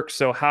sector work.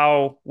 So,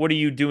 what are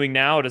you doing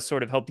now to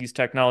sort of help these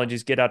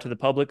technologies get out to the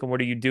public, and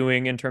what are you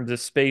doing in terms of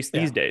space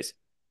these yeah. days?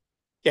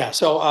 Yeah,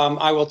 so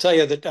I will tell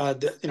you that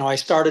I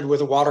started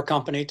with a water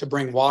company to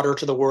bring water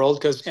to the world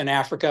because in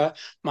Africa,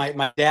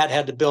 my dad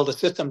had to build a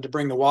system to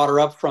bring the water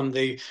up from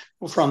the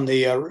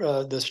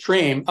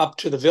stream up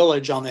to the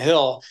village on the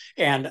hill,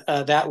 and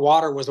that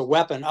water was a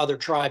weapon other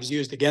tribes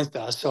used against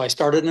us. So I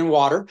started in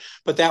water,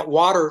 but that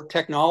water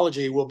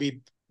technology will be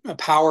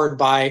powered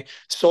by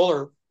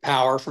solar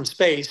power from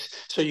space,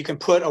 so you can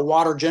put a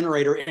water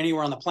generator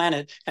anywhere on the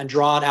planet and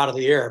draw it out of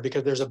the air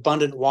because there's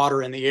abundant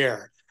water in the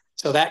air.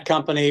 So that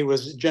company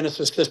was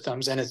Genesis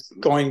Systems, and it's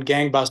going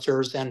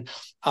gangbusters and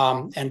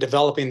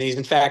developing these.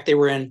 In fact, they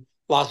were in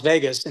Las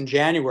Vegas in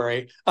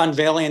January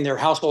unveiling their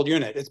household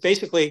unit.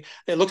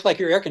 It looks like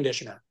your air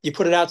conditioner. You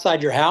put it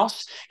outside your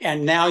house,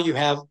 and now you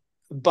have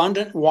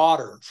abundant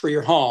water for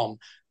your home,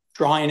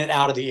 drawing it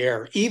out of the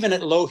air, even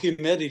at low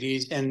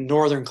humidities in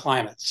northern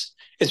climates.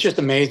 It's just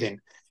amazing.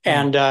 Hmm.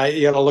 And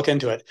you got to look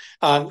into it.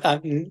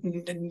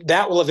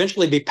 That will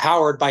eventually be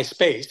powered by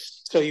space.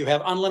 So you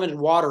have unlimited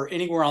water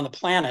anywhere on the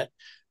planet.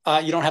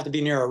 You don't have to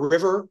be near a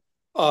river,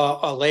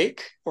 a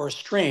lake, or a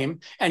stream,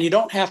 and you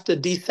don't have to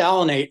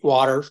desalinate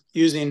water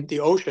using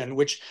the ocean,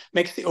 which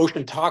makes the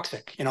ocean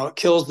toxic. It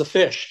kills the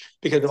fish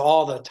because of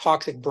all the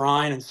toxic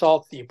brine and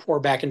salt that you pour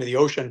back into the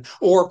ocean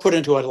or put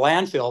into a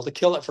landfill to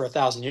kill it for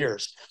 1,000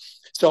 years.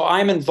 So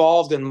I'm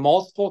involved in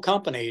multiple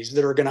companies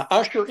that are going to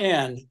usher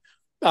in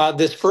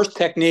this first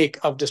technique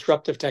of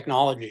disruptive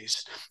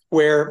technologies,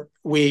 where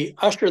we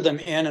usher them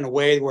in a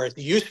way where it's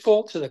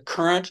useful to the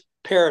current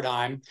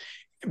paradigm,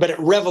 but it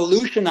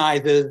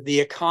revolutionizes the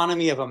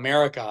economy of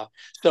America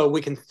so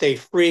we can stay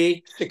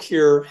free,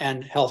 secure,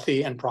 and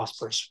healthy and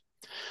prosperous.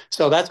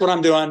 So that's what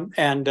I'm doing,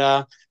 and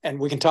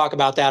we can talk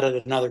about that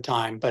at another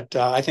time. But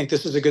I think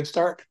this is a good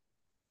start.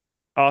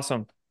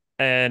 Awesome.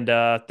 And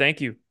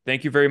thank you.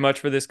 Thank you very much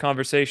for this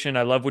conversation.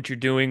 I love what you're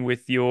doing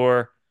with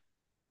your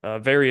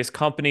various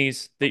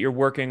companies that you're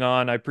working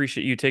on. I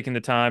appreciate you taking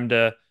the time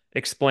to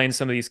explain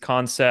some of these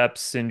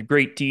concepts in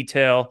great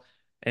detail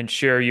and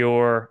share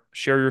your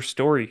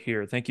story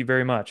here. Thank you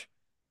very much.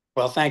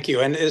 Well, thank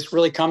you. And this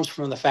really comes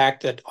from the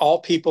fact that all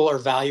people are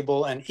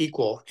valuable and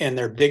equal in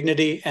their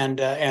dignity and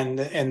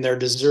their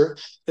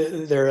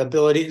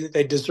ability.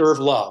 They deserve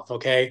love,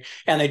 okay,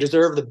 and they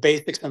deserve the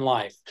basics in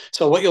life.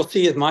 So what you'll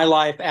see is my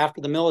life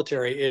after the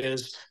military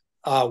is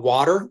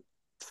water,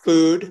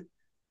 food,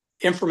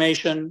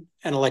 information,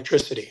 and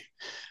electricity,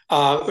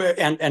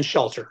 and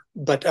shelter.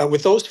 But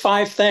with those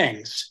five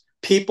things,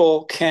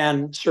 people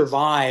can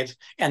survive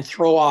and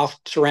throw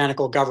off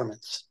tyrannical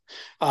governments.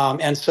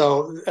 And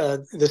so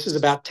this is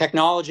about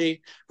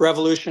technology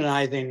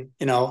revolutionizing,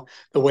 the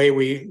way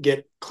we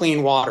get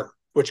clean water,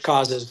 which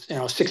causes,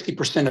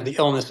 60% of the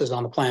illnesses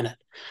on the planet.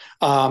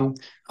 Um,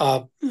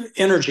 uh,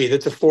 Energy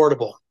that's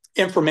affordable,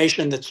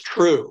 information that's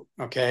true.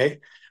 Okay.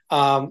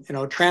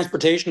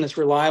 Transportation that's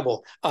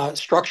reliable,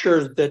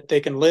 structures that they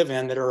can live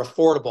in that are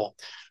affordable.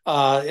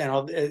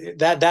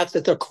 That's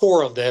at the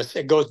core of this.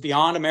 It goes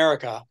beyond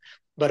America,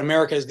 but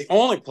America is the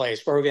only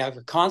place where we have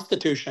a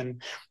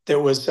constitution that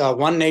was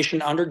one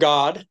nation under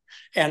God,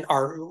 and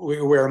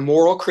we're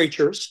moral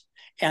creatures,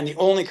 and the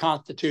only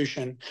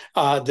constitution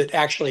that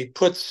actually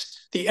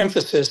puts the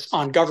emphasis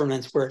on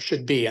governance where it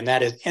should be, and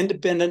that is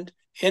independent,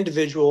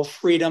 individual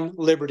freedom,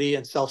 liberty,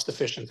 and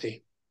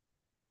self-sufficiency.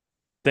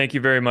 Thank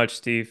you very much,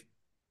 Steve.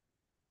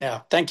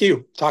 Yeah, thank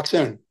you. Talk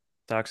soon.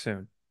 Talk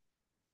soon.